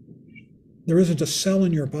there isn't a cell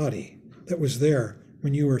in your body that was there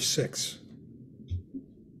when you were 6.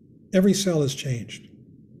 Every cell has changed.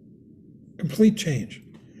 Complete change.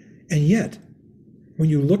 And yet, when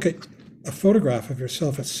you look at a photograph of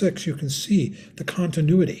yourself at 6, you can see the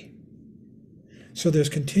continuity. So there's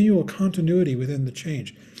continual continuity within the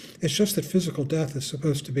change. It's just that physical death is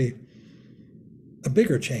supposed to be a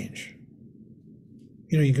bigger change.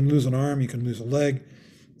 You know, you can lose an arm, you can lose a leg,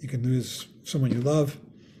 you can lose someone you love.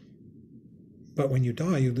 But when you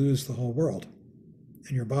die, you lose the whole world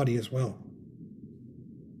and your body as well.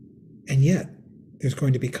 And yet, there's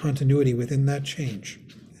going to be continuity within that change,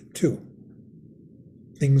 too.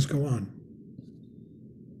 Things go on.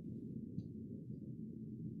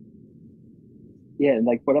 Yeah, and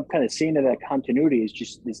like what I'm kind of seeing of that continuity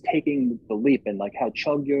is taking the leap, and like how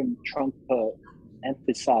Chogyam Trungpa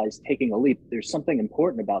emphasized taking a leap. There's something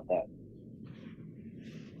important about that.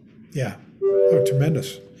 Yeah. Oh,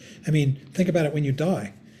 tremendous. I mean, think about it when you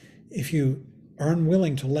die. If you are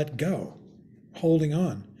unwilling to let go, holding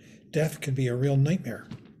on, death can be a real nightmare.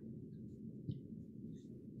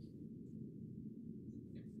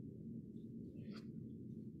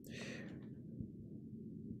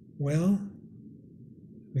 Well,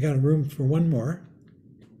 we got a room for one more.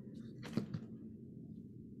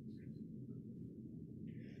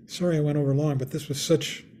 Sorry I went over long, but this was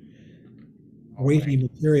such weighty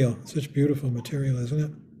material, such beautiful material, isn't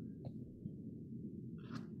it?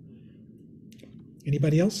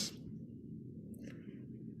 Anybody else?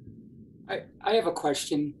 I have a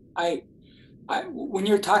question. When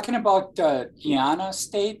you're talking about dhyana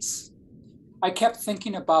states, I kept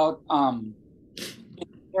thinking about in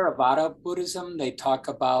Theravada Buddhism, they talk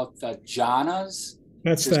about the jhanas.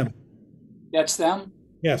 That's them. That's them?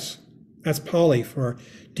 Yes. That's Pali for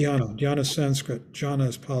dhyana. Dhyana is Sanskrit, jhana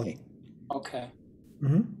is Pali. Okay.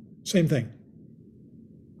 Mm-hmm. Same thing.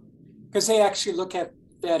 Because they actually look at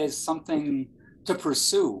that as something to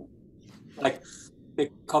pursue. Like they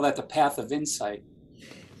call that the path of insight.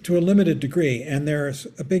 To a limited degree, and there's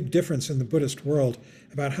a big difference in the Buddhist world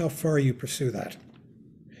about how far you pursue that.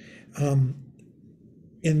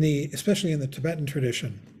 Especially in the Tibetan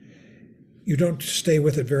tradition, you don't stay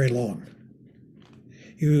with it very long.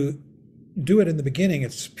 You do it in the beginning,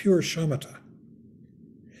 it's pure shamatha.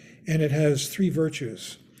 And it has 3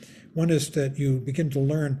 virtues. One is that you begin to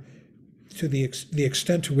learn to the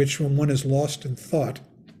extent to which one is lost in thought,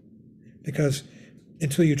 because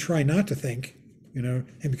until you try not to think,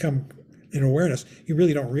 and become in awareness, you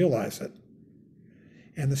really don't realize it.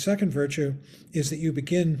 And the second virtue is that you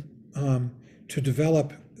begin to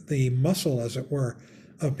develop the muscle, as it were,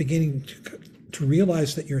 of beginning to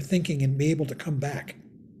realize that you're thinking and be able to come back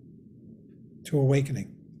to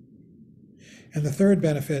awakening. And the third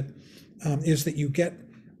benefit is that you get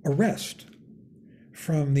a rest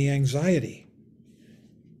from the anxiety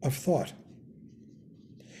of thought.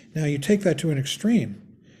 Now you take that to an extreme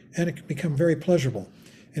and it can become very pleasurable.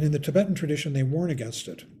 And in the Tibetan tradition, they warn against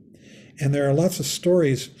it. And there are lots of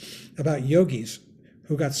stories about yogis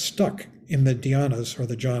who got stuck in the dhyanas or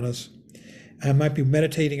the jhanas and might be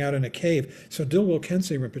meditating out in a cave. So Dilwal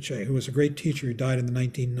Khyentse Rinpoche, who was a great teacher who died in the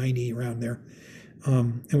 1990 around there,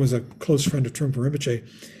 and was a close friend of Trungpa Rinpoche,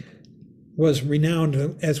 was renowned,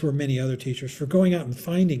 as were many other teachers, for going out and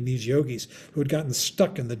finding these yogis who had gotten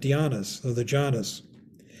stuck in the dhyanas or the jhanas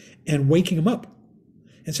and waking him up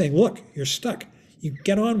and saying, look, you're stuck. You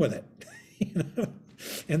get on with it. You know?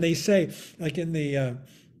 And they say, like in the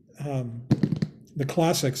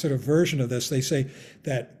classic sort of version of this, they say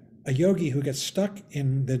that a yogi who gets stuck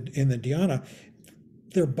in the dhyana,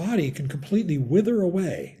 their body can completely wither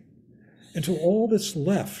away until all that's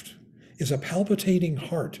left is a palpitating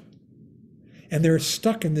heart. And they're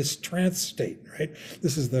stuck in this trance state, right?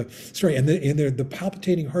 This is the story. And the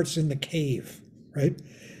palpitating heart's in the cave, right?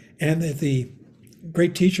 And the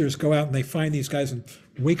great teachers go out and they find these guys and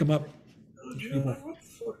wake them up. John, what the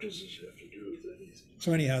fuck does this have to do with anything?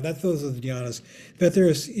 So anyhow, those are the dhyanas. But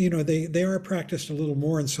there's, they are practiced a little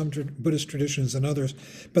more in some Buddhist traditions than others,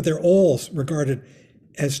 but they're all regarded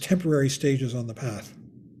as temporary stages on the path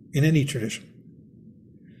in any tradition.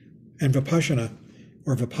 And vipassana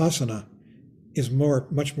or vipassana is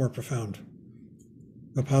much more profound.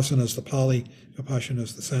 Vipassana is the Pali, vipassana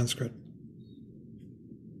is the Sanskrit.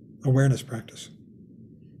 Awareness practice,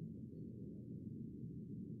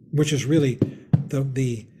 which is really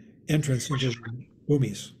the entrance into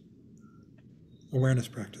Bhumis. Awareness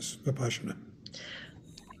practice, vipassana.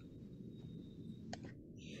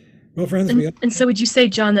 Well, friends, and so would you say,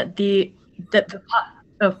 John, that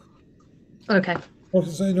oh, okay. Oh,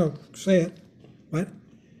 say it. What?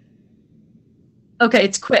 Okay,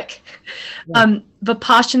 it's quick. Yeah.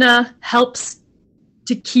 Vipassana helps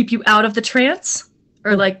to keep you out of the trance,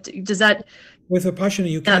 or like, does that With vipassana,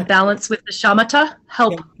 you can't balance with the shamatha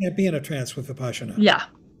help? You can't be in a trance with vipassana. Yeah.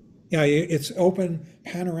 Yeah, it's open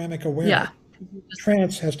panoramic awareness. Yeah.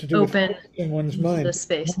 Trance has to do Open with focusing one's mind the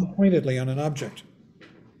space. pointedly on an object.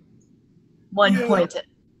 One Yeah. pointed.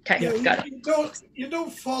 Okay, Yeah, got it. you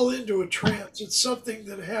don't fall into a trance. It's something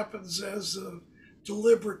that happens as a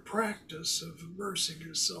deliberate practice of immersing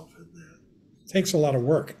yourself in that. It takes a lot of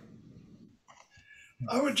work.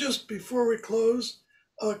 I would just, before we close,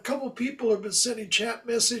 a couple people have been sending chat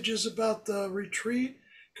messages about the retreat.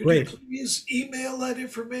 Could Great. you please email that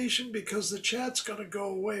information, because the chat's going to go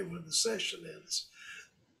away when the session ends.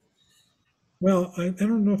 Well, I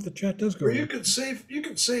don't know if the chat does go. Or away. you can save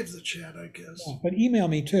the chat, I guess. Yeah, but email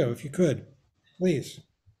me too, if you could, please.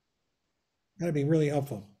 That'd be really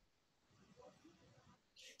helpful.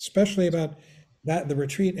 Especially about the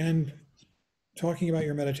retreat and talking about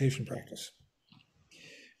your meditation practice.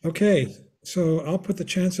 Okay, so I'll put the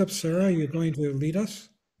chants up. Sarah, you're going to lead us?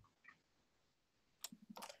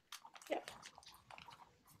 Yep.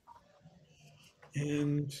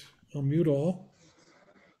 And I'll mute all.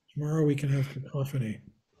 Tomorrow we can have cacophony.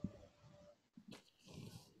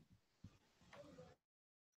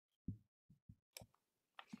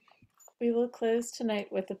 We will close tonight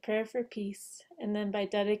with a prayer for peace, and then by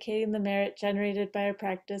dedicating the merit generated by our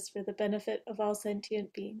practice for the benefit of all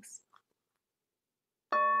sentient beings.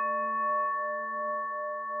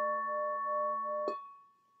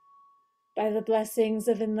 By the blessings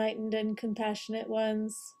of enlightened and compassionate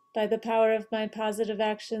ones, by the power of my positive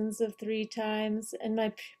actions of 3 times and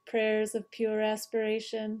my prayers of pure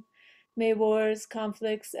aspiration, may wars,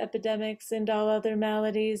 conflicts, epidemics, and all other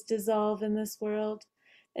maladies dissolve in this world,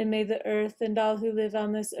 and may the earth and all who live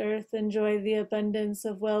on this earth enjoy the abundance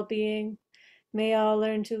of well-being. May all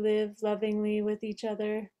learn to live lovingly with each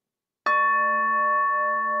other.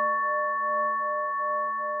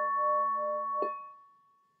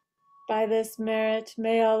 By this merit,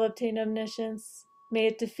 may all obtain omniscience. May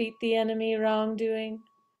it defeat the enemy wrongdoing.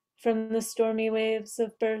 From the stormy waves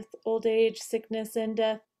of birth, old age, sickness, and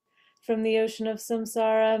death, from the ocean of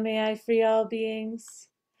samsara, may I free all beings.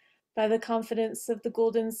 By the confidence of the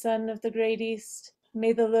golden sun of the great east,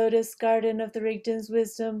 may the lotus garden of the Rigden's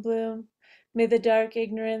wisdom bloom. May the dark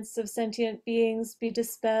ignorance of sentient beings be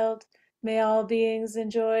dispelled. May all beings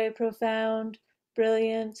enjoy profound,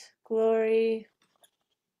 brilliant glory.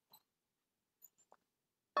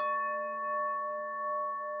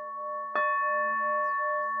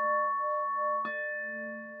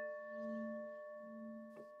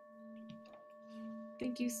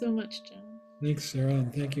 Thank you so much, John. Thanks, Sarah,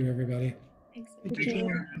 and thank you, everybody. Thanks. Thank you,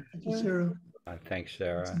 Sarah. Thank you, Sarah. Thanks,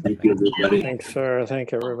 Sarah. Thank you, everybody. Thanks, Sarah.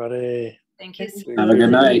 Thank you, everybody. Thank you. Have a good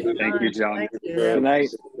night. Thank you, John. Thank you. Good night.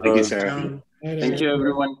 Thank you, Sarah. Sarah. Thank you,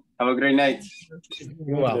 everyone. Have a great night.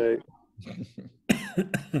 You're welcome.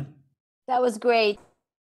 Okay. That was great.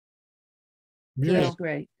 Yes,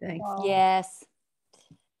 Great, thanks. Yes.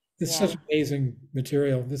 it's Yeah. such amazing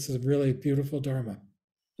material. This is really beautiful Dharma.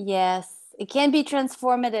 Yes. It can be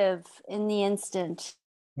transformative in the instant.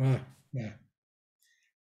 Ah, yeah.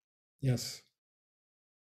 Yes.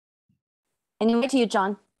 Anyway, to you,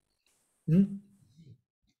 John. Hmm?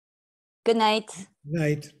 Good night. Good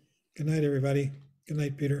night. Good night, everybody. Good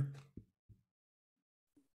night, Peter.